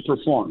love to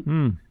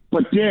perform.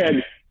 But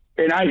Dad,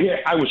 and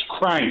I was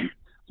crying.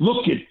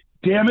 Look it,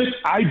 damn it,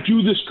 I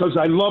do this because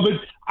I love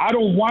it. I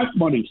don't want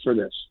money for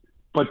this.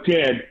 But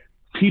Dad,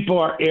 people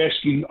are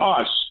asking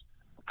us,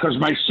 because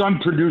my son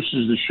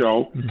produces the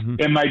show,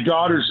 and my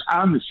daughter's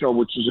on the show,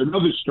 which is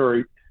another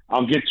story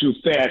I'll get to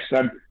fast.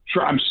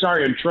 I'm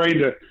sorry, I'm trying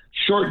to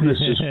shorten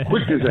this as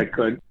quick as I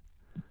could.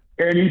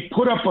 And he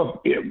put up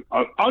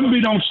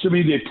unbeknownst to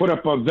me, they put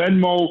up a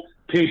Venmo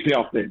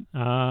PayPal thing.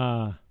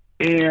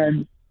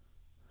 And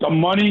the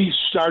money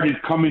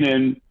started coming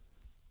in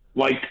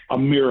like a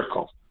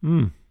miracle.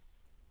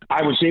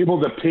 I was able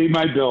to pay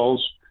my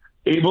bills,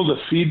 able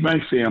to feed my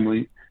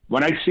family.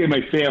 When I say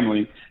my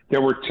family,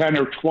 there were 10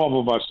 or 12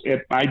 of us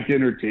at my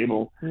dinner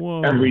table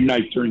every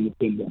night during the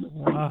pandemic.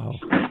 Wow.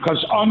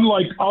 Because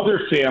unlike other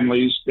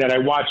families that I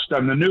watched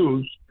on the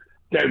news,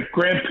 that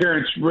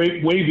grandparents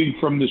waving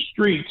from the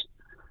street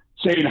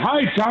saying,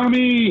 hi,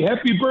 Tommy,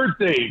 happy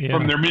birthday,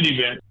 from their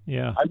minivan.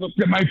 Yeah. I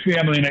looked at my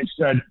family and I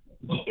said,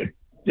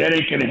 that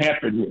ain't going to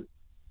happen here.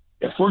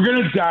 If we're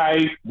going to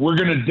die, we're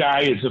going to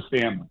die as a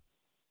family.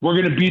 We're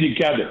going to be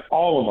together,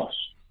 all of us.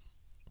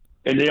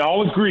 And they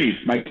all agreed.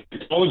 My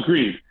kids all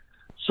agreed.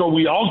 So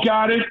we all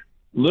got it.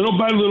 Little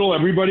by little,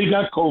 everybody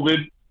got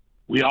COVID.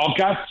 We all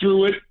got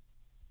through it.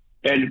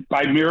 And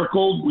by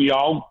miracle, we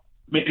all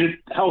made it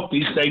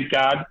healthy, thank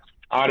God,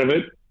 out of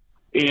it.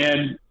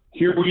 And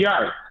here we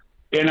are.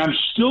 And I'm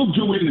still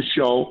doing the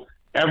show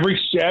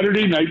every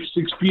Saturday night,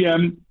 6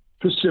 p.m.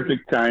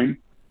 Pacific time.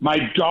 My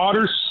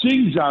daughter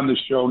sings on the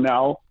show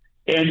now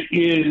and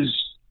is,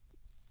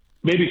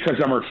 maybe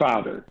because I'm her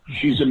father,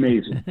 she's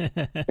amazing.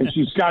 And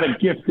she's got a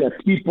gift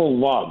that people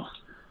love.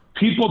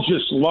 People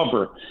just love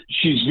her.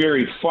 She's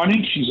very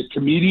funny. She's a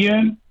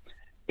comedian.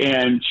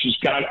 And she's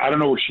got, I don't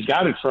know where she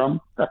got it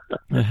from,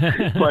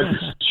 but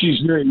she's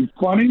very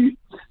funny.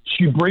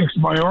 She breaks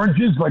my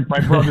oranges like my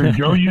brother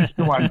Joe used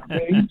to on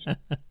stage.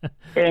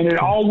 And it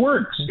all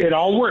works. It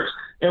all works.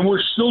 And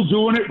we're still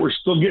doing it. We're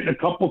still getting a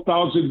couple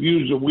thousand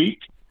views a week.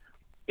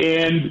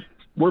 And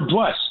we're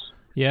blessed.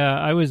 Yeah,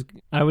 I was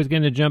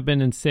going to jump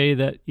in and say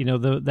that,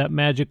 that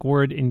magic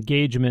word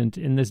engagement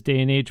in this day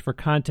and age for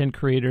content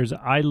creators.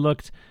 I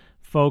looked,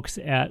 folks,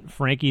 at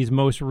Frankie's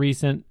most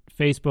recent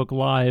Facebook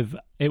Live.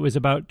 It was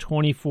about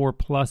 24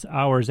 plus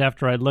hours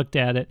after I looked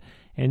at it,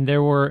 and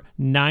there were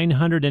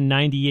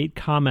 998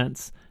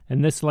 comments.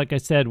 And this, like I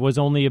said, was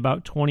only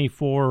about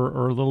 24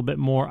 or a little bit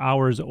more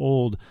hours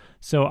old.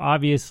 So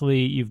obviously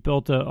you've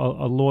built a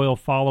loyal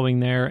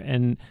following there,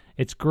 and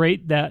it's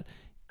great that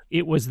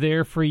it was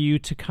there for you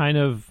to kind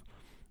of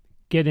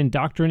get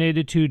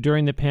indoctrinated to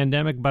during the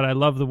pandemic. But I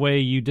love the way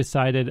you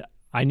decided,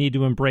 I need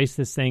to embrace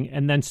this thing,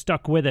 and then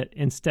stuck with it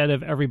instead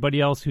of everybody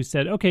else who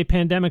said, okay,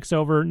 pandemic's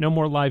over, no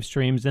more live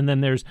streams. And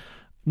then there's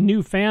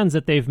new fans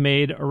that they've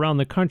made around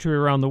the country,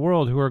 around the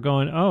world, who are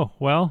going, oh,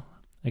 well,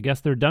 I guess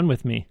they're done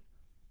with me.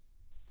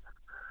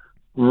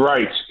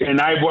 Right. And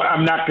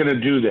I'm not going to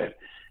do that.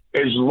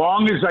 As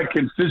long as I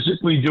can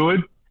physically do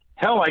it.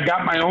 Hell, I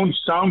got my own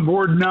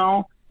soundboard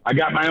now. I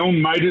got my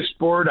own Midas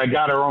board. I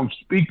got our own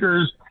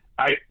speakers.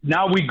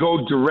 Now we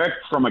go direct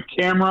from a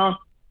camera.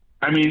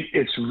 I mean,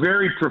 it's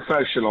very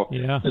professional.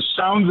 Yeah. The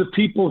sound that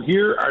people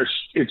hear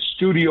it's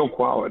studio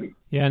quality.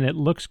 Yeah, and it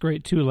looks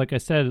great too. Like I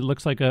said, it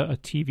looks like a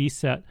TV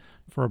set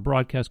for a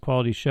broadcast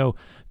quality show.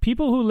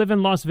 People who live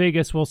in Las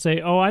Vegas will say,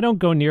 oh, I don't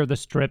go near the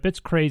Strip. It's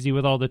crazy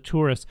with all the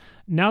tourists.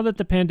 Now that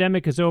the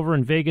pandemic is over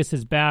and Vegas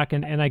is back,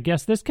 and I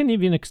guess this can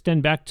even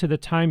extend back to the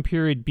time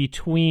period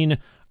between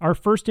our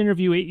first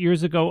interview 8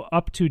 years ago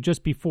up to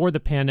just before the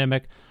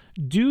pandemic.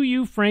 Do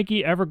you,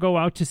 Frankie, ever go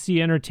out to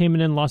see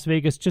entertainment in Las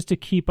Vegas just to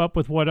keep up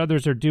with what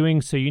others are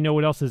doing so you know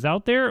what else is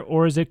out there?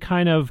 Or is it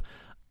kind of,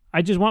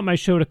 I just want my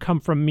show to come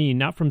from me,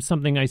 not from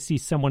something I see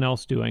someone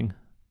else doing?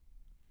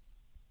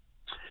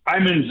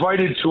 I'm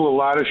invited to a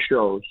lot of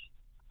shows.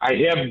 I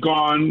have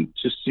gone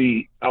to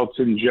see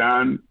Elton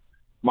John,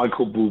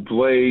 Michael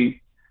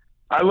Bublé.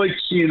 I like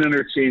seeing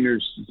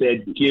entertainers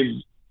that give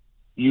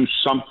you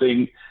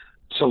something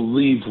to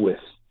leave with,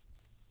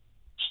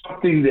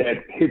 something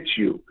that hits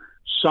you,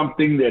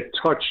 something that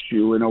touched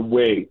you in a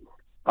way,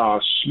 a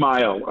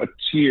smile, a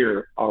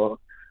tear,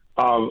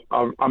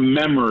 a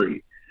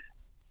memory.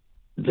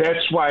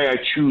 That's why I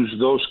choose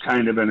those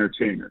kind of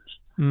entertainers.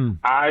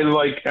 I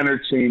like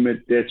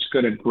entertainment that's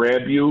going to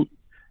grab you.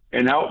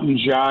 And Elton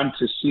John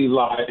to see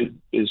live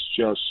is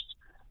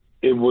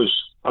it was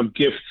a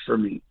gift for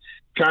me.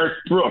 Garth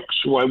Brooks,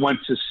 who I went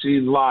to see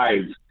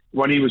live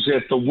when he was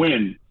at the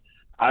Wynn,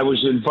 I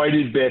was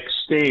invited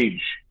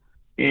backstage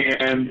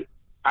and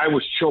I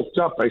was choked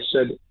up. I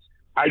said,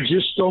 I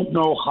just don't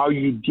know how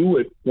you do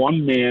it.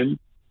 One man,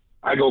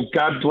 I go,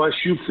 God bless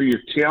you for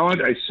your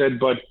talent. I said,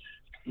 but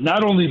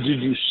not only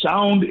did you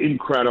sound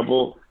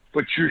incredible,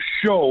 but your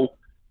show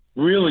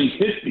really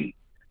hit me.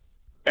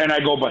 And I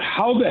go, but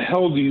how the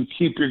hell do you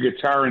keep your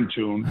guitar in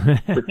tune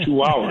for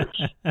 2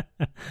 hours?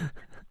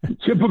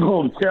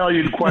 Typical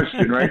Italian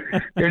question, right?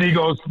 And he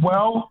goes,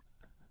 well,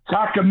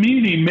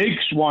 Takamine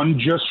makes one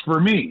just for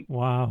me.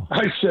 Wow.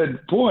 I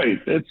said,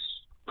 boy, that's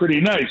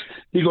pretty nice.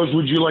 He goes,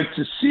 would you like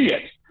to see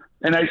it?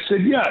 And I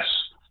said, yes.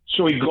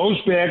 So he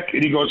goes back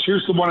and he goes,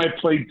 here's the one I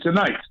played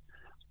tonight.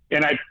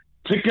 And I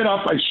pick it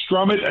up, I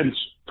strum it, and it's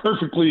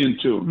perfectly in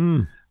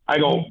tune. I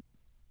go,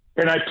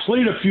 and I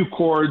played a few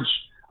chords.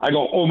 I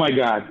go, oh, my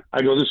God.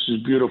 I go, this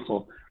is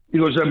beautiful. He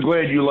goes, I'm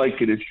glad you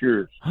like it. It's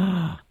yours.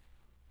 Wow.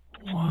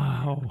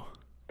 Wow.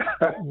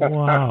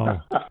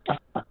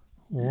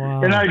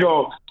 Wow. And I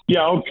go,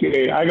 yeah,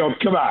 okay. I go,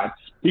 come on.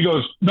 He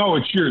goes, no,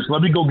 it's yours.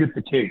 Let me go get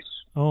the case.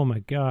 Oh, my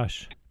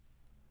gosh.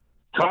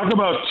 Talk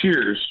about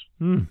tears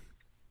and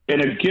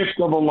a gift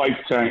of a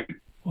lifetime.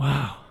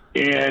 Wow.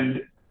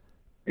 And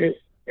it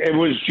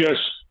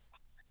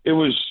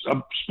was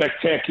a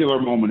spectacular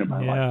moment in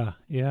my life.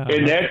 Yeah.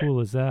 And how cool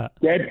is that?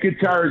 That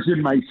guitar is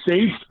in my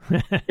safe.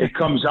 It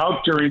comes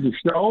out during the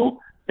show,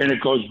 and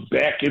it goes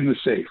back in the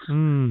safe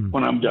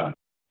when I'm done.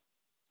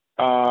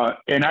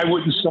 And I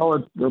wouldn't sell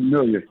it for $1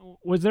 million.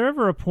 Was there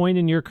ever a point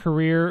in your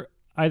career,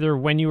 either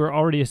when you were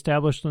already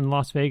established in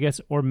Las Vegas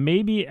or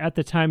maybe at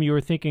the time you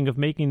were thinking of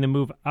making the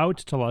move out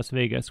to Las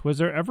Vegas, was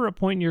there ever a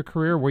point in your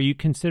career where you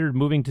considered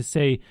moving to,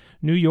 say,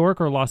 New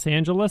York or Los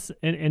Angeles?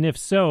 And if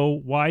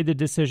so, why the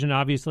decision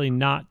obviously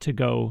not to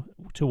go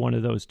to one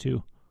of those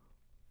two?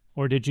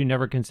 Or did you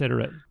never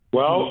consider it?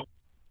 Well,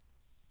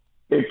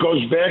 it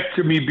goes back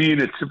to me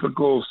being a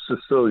typical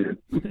Sicilian.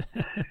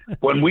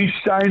 When we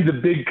signed the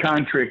big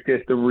contract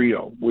at the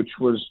Rio, which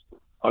was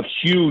a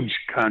huge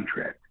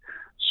contract,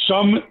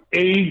 some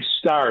A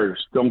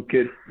stars don't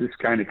get this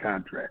kind of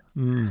contract.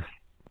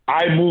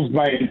 I moved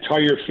my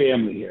entire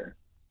family here.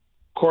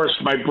 Of course,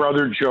 my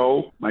brother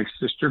Joe, my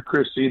sister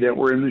Chrissy that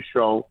were in the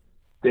show,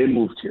 they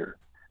moved here.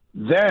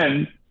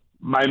 Then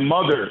my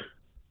mother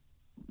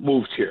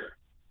moved here.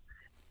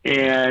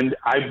 And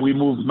we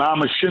moved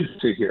Mama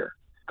Scinta here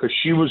because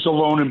she was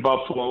alone in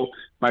Buffalo.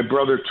 My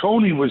brother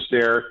Tony was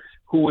there,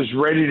 who was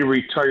ready to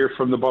retire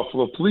from the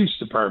Buffalo Police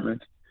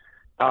Department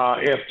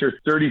after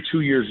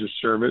 32 years of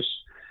service.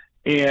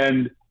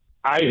 And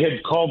I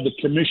had called the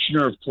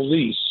commissioner of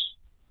police,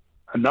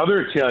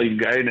 another Italian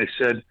guy, and I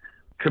said,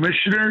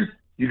 Commissioner,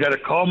 you got to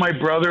call my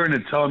brother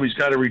and tell him he's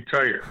got to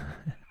retire.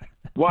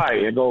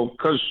 Why? I go,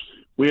 because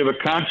we have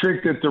a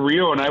contract at the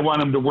Rio, and I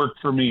want him to work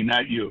for me,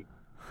 not you.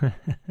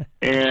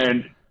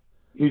 And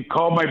he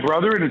called my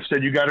brother and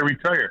said, you got to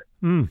retire.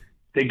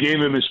 They gave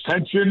him his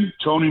pension.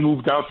 Tony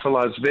moved out to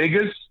Las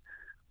Vegas,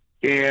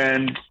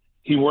 and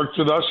he worked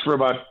with us for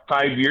about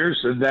 5 years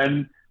and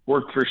then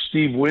worked for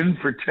Steve Wynn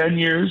for 10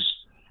 years,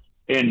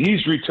 and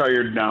he's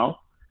retired now.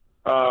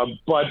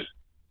 But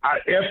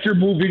after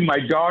moving my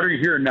daughter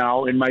here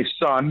now and my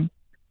son,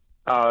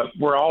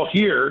 we're all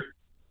here.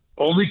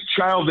 Only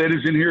child that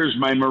isn't here is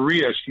my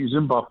Maria. She's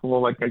in Buffalo,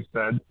 like I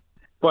said.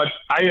 But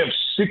I have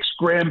 6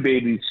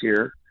 grandbabies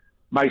here.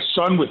 My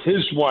son with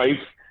his wife,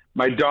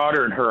 my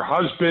daughter and her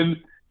husband,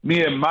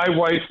 me and my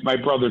wife, my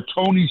brother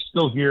Tony's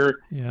still here.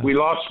 Yeah. We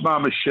lost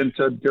Mama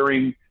Scinta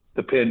during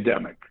the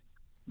pandemic.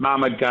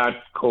 Mama got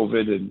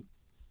COVID and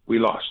we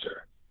lost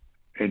her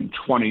in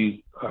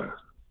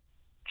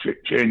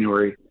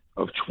January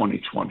of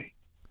 2020.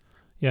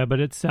 Yeah,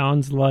 but it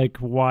sounds like,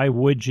 why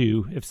would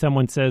you? If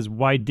someone says,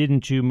 why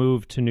didn't you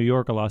move to New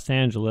York or Los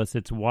Angeles,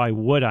 it's why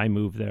would I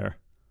move there?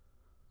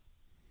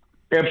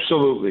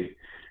 Absolutely.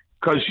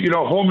 Because,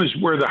 home is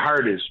where the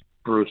heart is,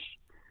 Bruce.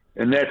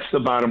 And that's the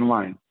bottom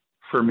line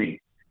for me.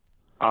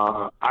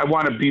 I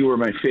want to be where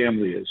my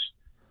family is.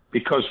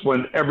 Because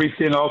when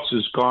everything else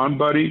is gone,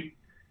 buddy,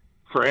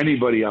 for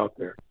anybody out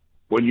there,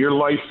 when your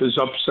life is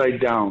upside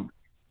down,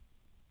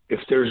 if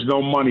there's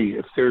no money,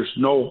 if there's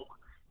no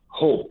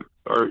hope,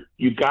 or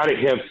you got to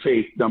have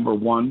faith, number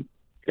one.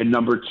 And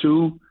number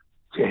two,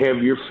 to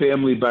have your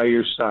family by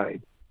your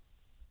side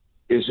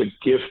is a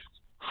gift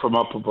from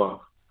up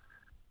above.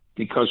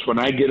 Because when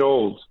I get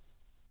old,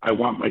 I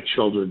want my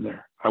children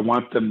there. I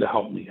want them to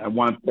help me. I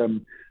want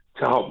them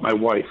to help my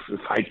wife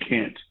if I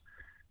can't.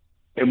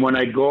 And when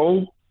I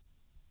go,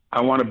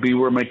 I want to be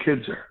where my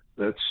kids are.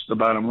 That's the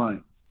bottom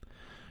line.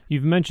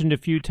 You've mentioned a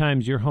few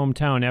times your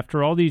hometown.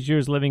 After all these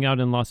years living out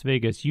in Las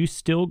Vegas, you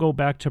still go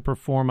back to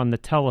perform on the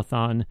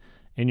telethon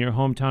in your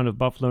hometown of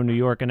Buffalo, New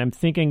York. And I'm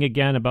thinking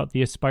again about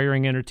the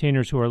aspiring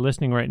entertainers who are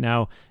listening right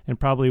now and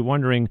probably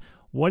wondering,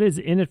 what is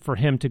in it for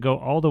him to go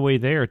all the way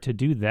there to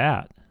do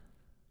that?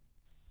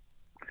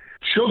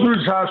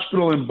 Children's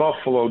Hospital in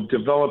Buffalo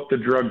developed the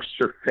drug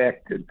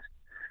surfactant,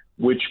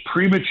 which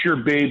premature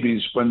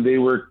babies, when they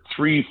were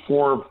 3,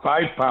 4,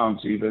 5 pounds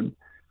even,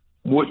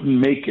 wouldn't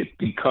make it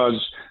because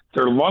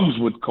their lungs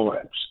would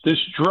collapse. This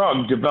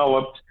drug,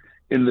 developed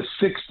in the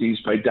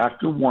 60s by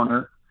Dr.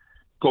 Warner,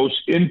 goes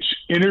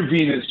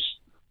intravenous,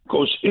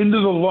 goes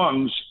into the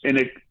lungs, and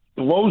it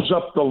blows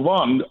up the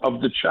lung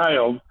of the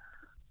child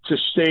to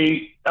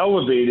stay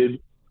elevated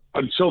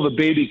until the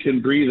baby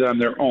can breathe on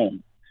their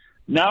own.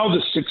 Now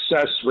the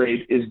success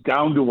rate is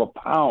down to 1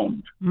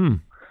 pound.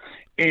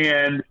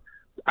 And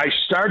I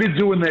started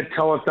doing that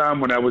telethon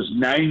when I was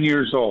 9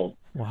 years old.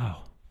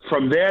 Wow.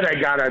 From that, I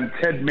got on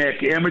Ted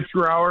Mack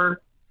Amateur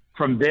Hour.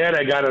 From that,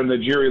 I got on the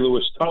Jerry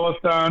Lewis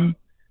Telethon.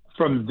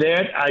 From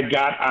that, I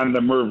got on the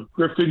Merv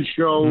Griffin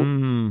Show,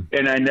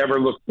 and I never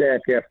looked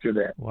back after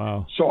that.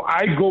 Wow. So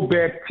I go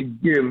back to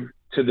give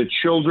to the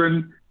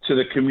children, to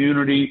the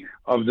community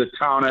of the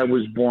town I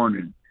was born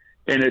in.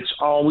 And it's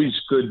always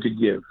good to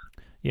give.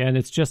 Yeah, and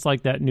it's just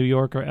like that New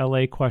York or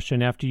L.A.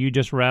 question. After you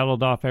just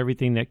rattled off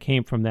everything that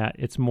came from that,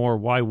 it's more,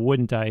 why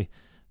wouldn't I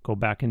go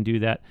back and do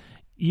that?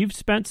 You've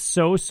spent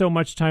so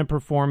much time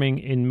performing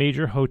in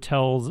major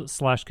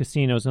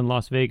hotels/casinos in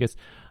Las Vegas.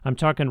 I'm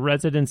talking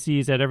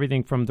residencies at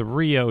everything from the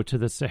Rio to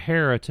the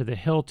Sahara to the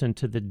Hilton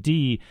to the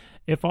D.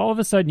 If all of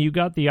a sudden you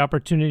got the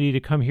opportunity to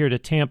come here to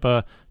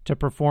Tampa to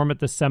perform at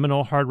the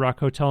Seminole Hard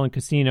Rock Hotel and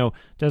Casino,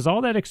 does all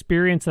that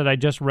experience that I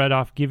just read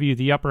off give you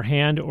the upper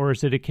hand, or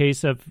is it a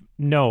case of,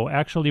 no,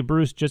 actually,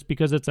 Bruce, just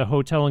because it's a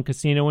hotel and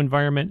casino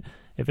environment,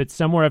 if it's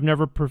somewhere I've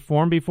never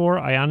performed before,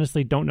 I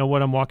honestly don't know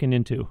what I'm walking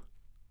into?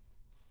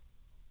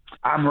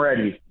 I'm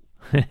ready.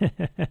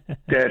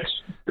 That's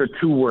the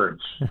 2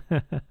 words.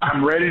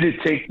 I'm ready to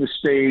take the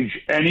stage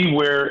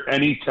anywhere,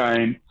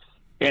 anytime.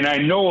 And I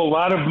know a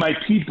lot of my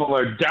people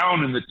are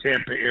down in the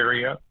Tampa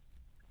area,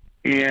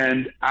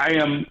 and I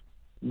am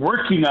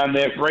working on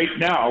that right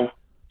now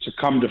to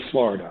come to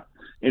Florida.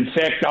 In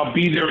fact, I'll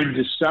be there in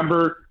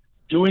December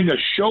doing a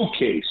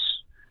showcase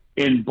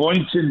in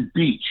Boynton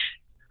Beach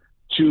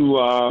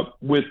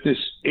with this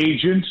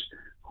agent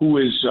who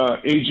is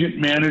agent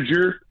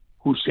manager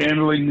who's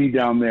handling me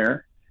down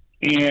there.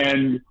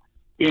 And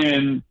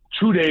in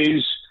 2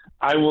 days,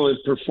 I will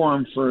have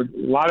performed for a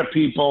lot of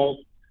people,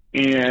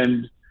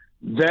 and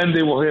then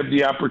they will have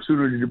the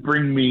opportunity to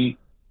bring me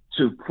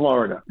to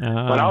Florida.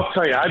 But I'll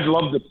tell you, I'd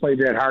love to play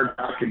that Hard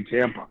Rock in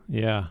Tampa.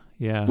 Yeah.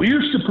 We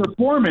used to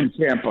perform in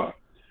Tampa.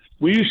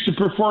 We used to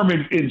perform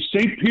in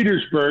St.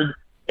 Petersburg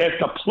at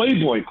the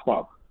Playboy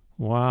Club.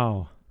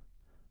 Wow.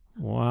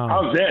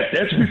 How's that?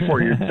 That's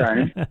before your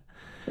time.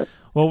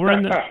 Well, we're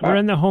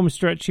in the home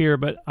stretch here,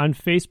 but on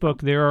Facebook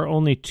there are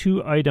only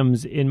 2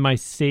 items in my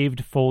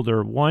saved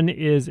folder. One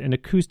is an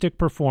acoustic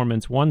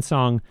performance, one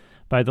song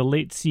by the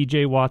late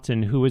C.J.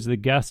 Watson, who was the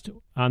guest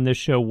on this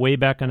show way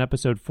back on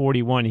episode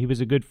 41. He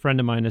was a good friend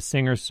of mine, a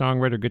singer,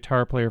 songwriter,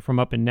 guitar player from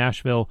up in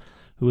Nashville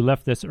who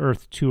left this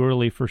earth too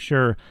early for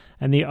sure.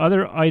 And the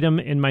other item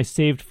in my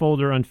saved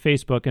folder on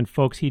Facebook, and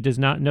folks, he does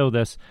not know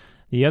this,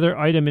 the other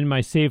item in my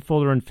saved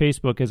folder on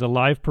Facebook is a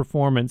live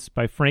performance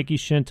by Frankie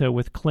Scinta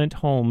with Clint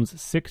Holmes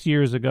 6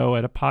 years ago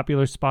at a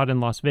popular spot in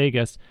Las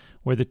Vegas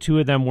where the 2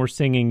 of them were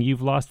singing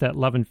You've Lost That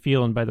Lovin'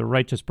 Feelin' by the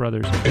Righteous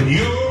Brothers. And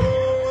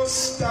you're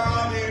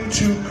starting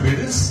to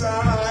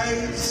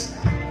criticize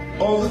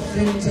all the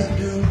things I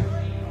do.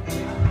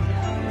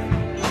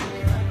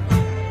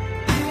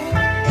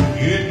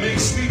 It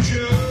makes me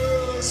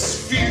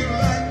just feel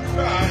like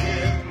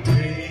crying,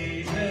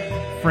 baby.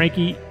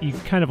 Frankie, you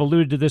kind of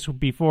alluded to this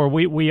before.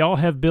 We all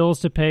have bills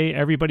to pay.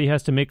 Everybody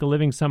has to make a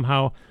living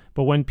somehow.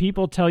 But when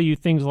people tell you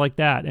things like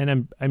that,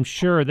 and I'm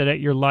sure that at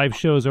your live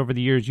shows over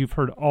the years, you've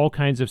heard all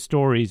kinds of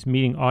stories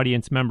meeting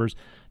audience members,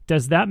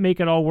 does that make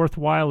it all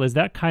worthwhile? Is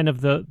that kind of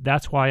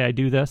that's why I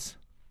do this?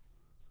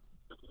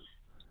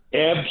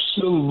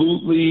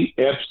 Absolutely,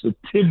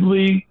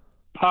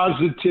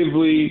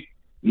 positively,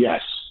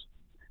 yes.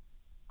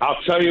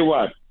 I'll tell you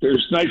what,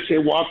 there's nights I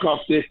walk off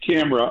that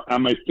camera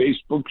on my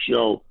Facebook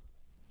show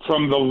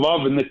from the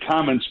love and the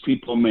comments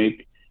people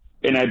make,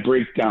 and I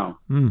break down.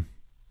 And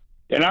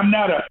I'm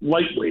not a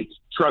lightweight,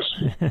 trust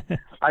me.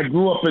 I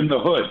grew up in the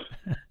hood,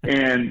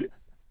 and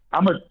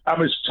I'm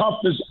as tough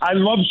as I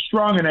love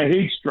strong and I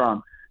hate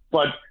strong.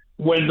 But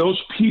when those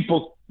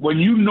people, when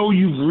you know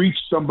you've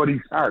reached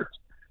somebody's heart,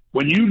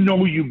 when you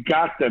know you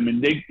got them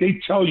and they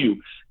tell you,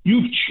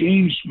 you've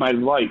changed my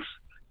life.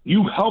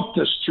 You helped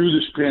us through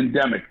this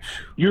pandemic.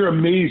 You're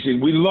amazing.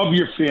 We love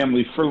your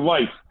family for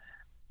life.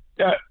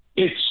 That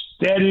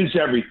is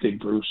everything,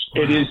 Bruce.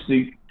 Wow.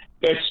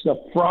 It's the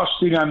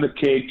frosting on the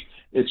cake.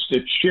 It's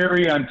the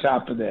cherry on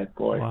top of that,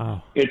 boy.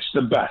 Wow. It's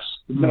the best.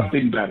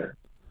 Nothing better.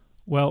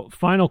 Well,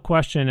 final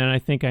question, and I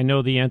think I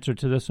know the answer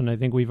to this one. I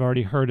think we've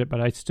already heard it,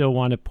 but I still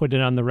want to put it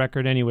on the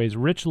record anyways.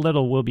 Rich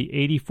Little will be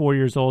 84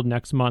 years old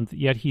next month,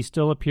 yet he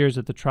still appears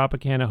at the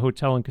Tropicana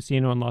Hotel and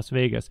Casino in Las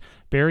Vegas.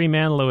 Barry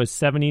Manilow is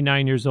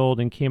 79 years old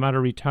and came out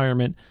of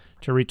retirement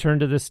to return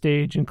to the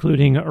stage,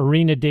 including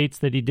arena dates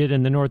that he did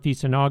in the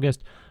Northeast in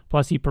August,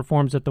 plus he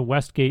performs at the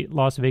Westgate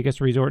Las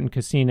Vegas Resort and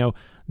Casino.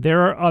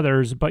 There are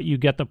others, but you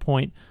get the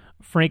point.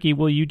 Frankie,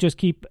 will you just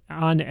keep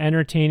on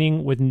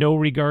entertaining with no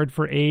regard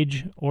for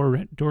age,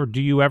 or do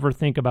you ever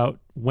think about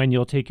when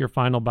you'll take your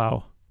final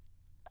bow?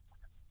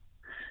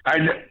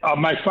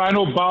 My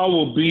final bow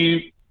will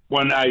be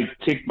when I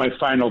take my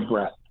final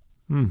breath.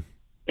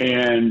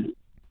 And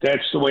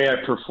that's the way I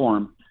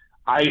perform.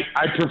 I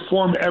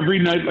perform every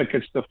night like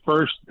it's the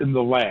first and the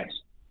last.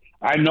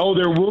 I know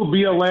there will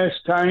be a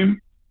last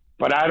time,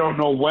 but I don't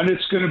know when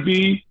it's going to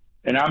be,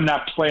 and I'm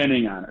not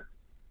planning on it.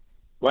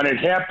 When it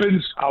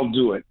happens, I'll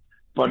do it.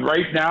 But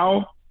right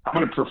now, I'm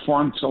going to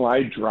perform till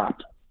I drop.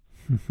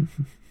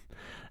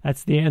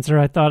 That's the answer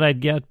I thought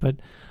I'd get, but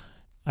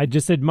I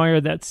just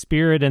admire that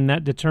spirit and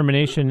that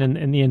determination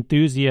and the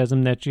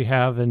enthusiasm that you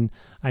have, and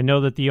I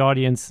know that the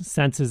audience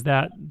senses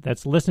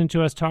that's listening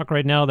to us talk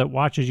right now, that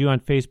watches you on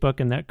Facebook,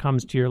 and that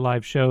comes to your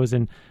live shows,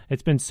 and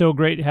it's been so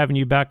great having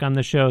you back on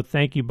the show.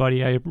 Thank you,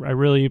 buddy. I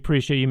really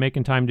appreciate you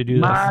making time to do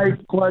this. My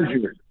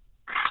pleasure.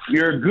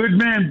 You're a good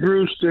man,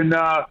 Bruce, and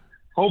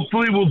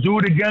hopefully we'll do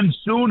it again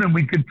soon, and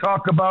we can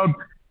talk about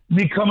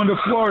me coming to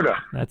Florida.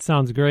 That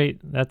sounds great.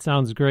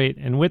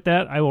 And with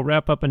that, I will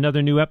wrap up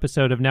another new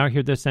episode of Now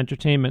Hear This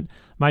Entertainment.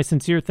 My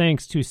sincere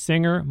thanks to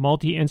singer,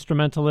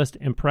 multi-instrumentalist,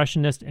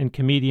 impressionist, and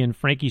comedian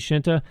Frankie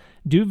Scinta.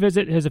 Do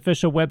visit his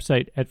official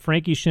website at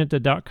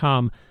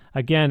frankiescinta.com.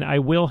 Again, I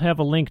will have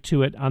a link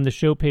to it on the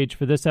show page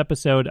for this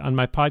episode on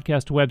my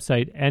podcast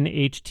website,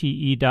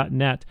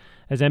 NHTE.net.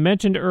 As I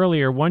mentioned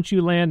earlier, once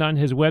you land on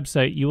his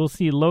website, you will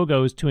see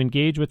logos to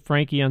engage with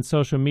Frankie on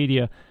social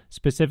media,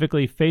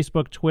 specifically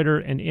Facebook, Twitter,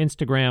 and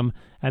Instagram.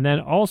 And then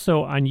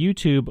also on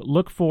YouTube,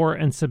 look for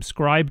and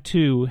subscribe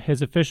to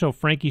his official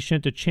Frankie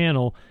Scinta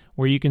channel,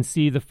 where you can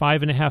see the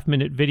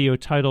 5.5-minute video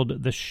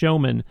titled The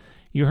Showman.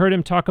 You heard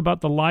him talk about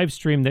the live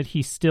stream that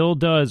he still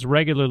does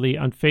regularly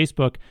on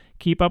Facebook.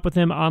 Keep up with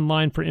him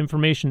online for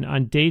information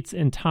on dates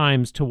and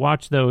times to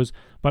watch those,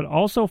 but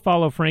also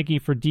follow Frankie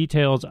for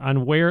details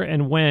on where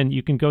and when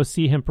you can go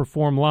see him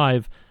perform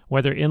live,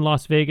 whether in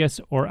Las Vegas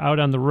or out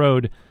on the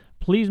road.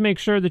 Please make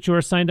sure that you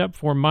are signed up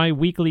for my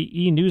weekly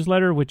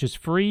e-newsletter, which is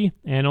free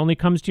and only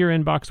comes to your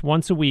inbox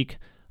once a week.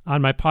 On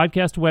my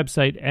podcast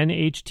website,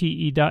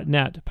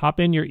 nhte.net. Pop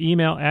in your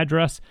email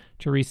address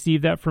to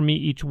receive that from me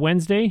each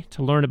Wednesday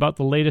to learn about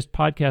the latest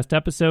podcast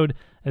episode,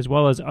 as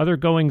well as other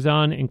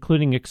goings-on,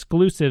 including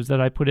exclusives that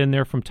I put in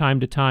there from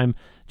time to time.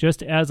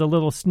 Just as a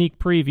little sneak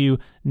preview,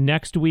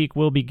 next week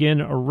we'll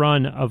begin a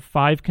run of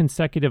 5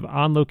 consecutive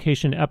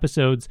on-location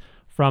episodes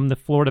from the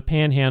Florida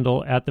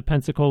Panhandle at the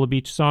Pensacola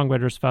Beach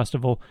Songwriters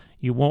Festival.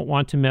 You won't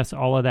want to miss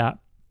all of that.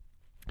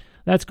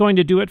 That's going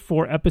to do it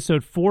for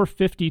episode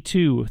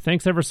 452.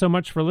 Thanks ever so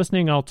much for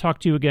listening. I'll talk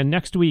to you again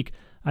next week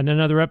on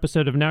another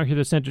episode of Now Hear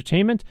This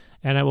Entertainment,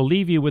 and I will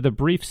leave you with a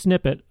brief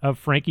snippet of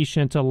Frankie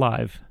Scinta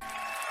live.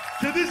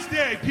 To this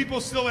day, people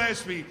still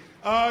ask me,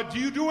 do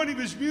you do any of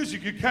his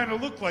music? You kind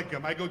of look like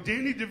him. I go,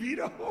 Danny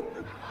DeVito?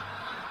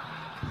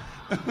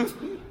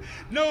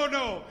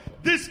 No,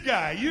 this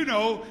guy,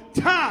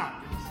 Tom.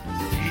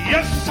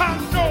 Yes, I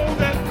know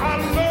that I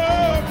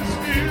love you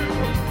still,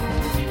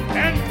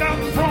 and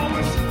I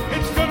promise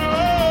it's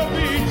gonna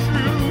be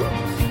true.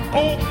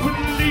 Oh,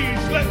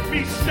 please let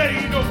me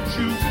stay, don't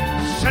you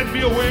send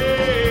me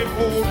away.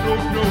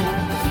 Oh, no.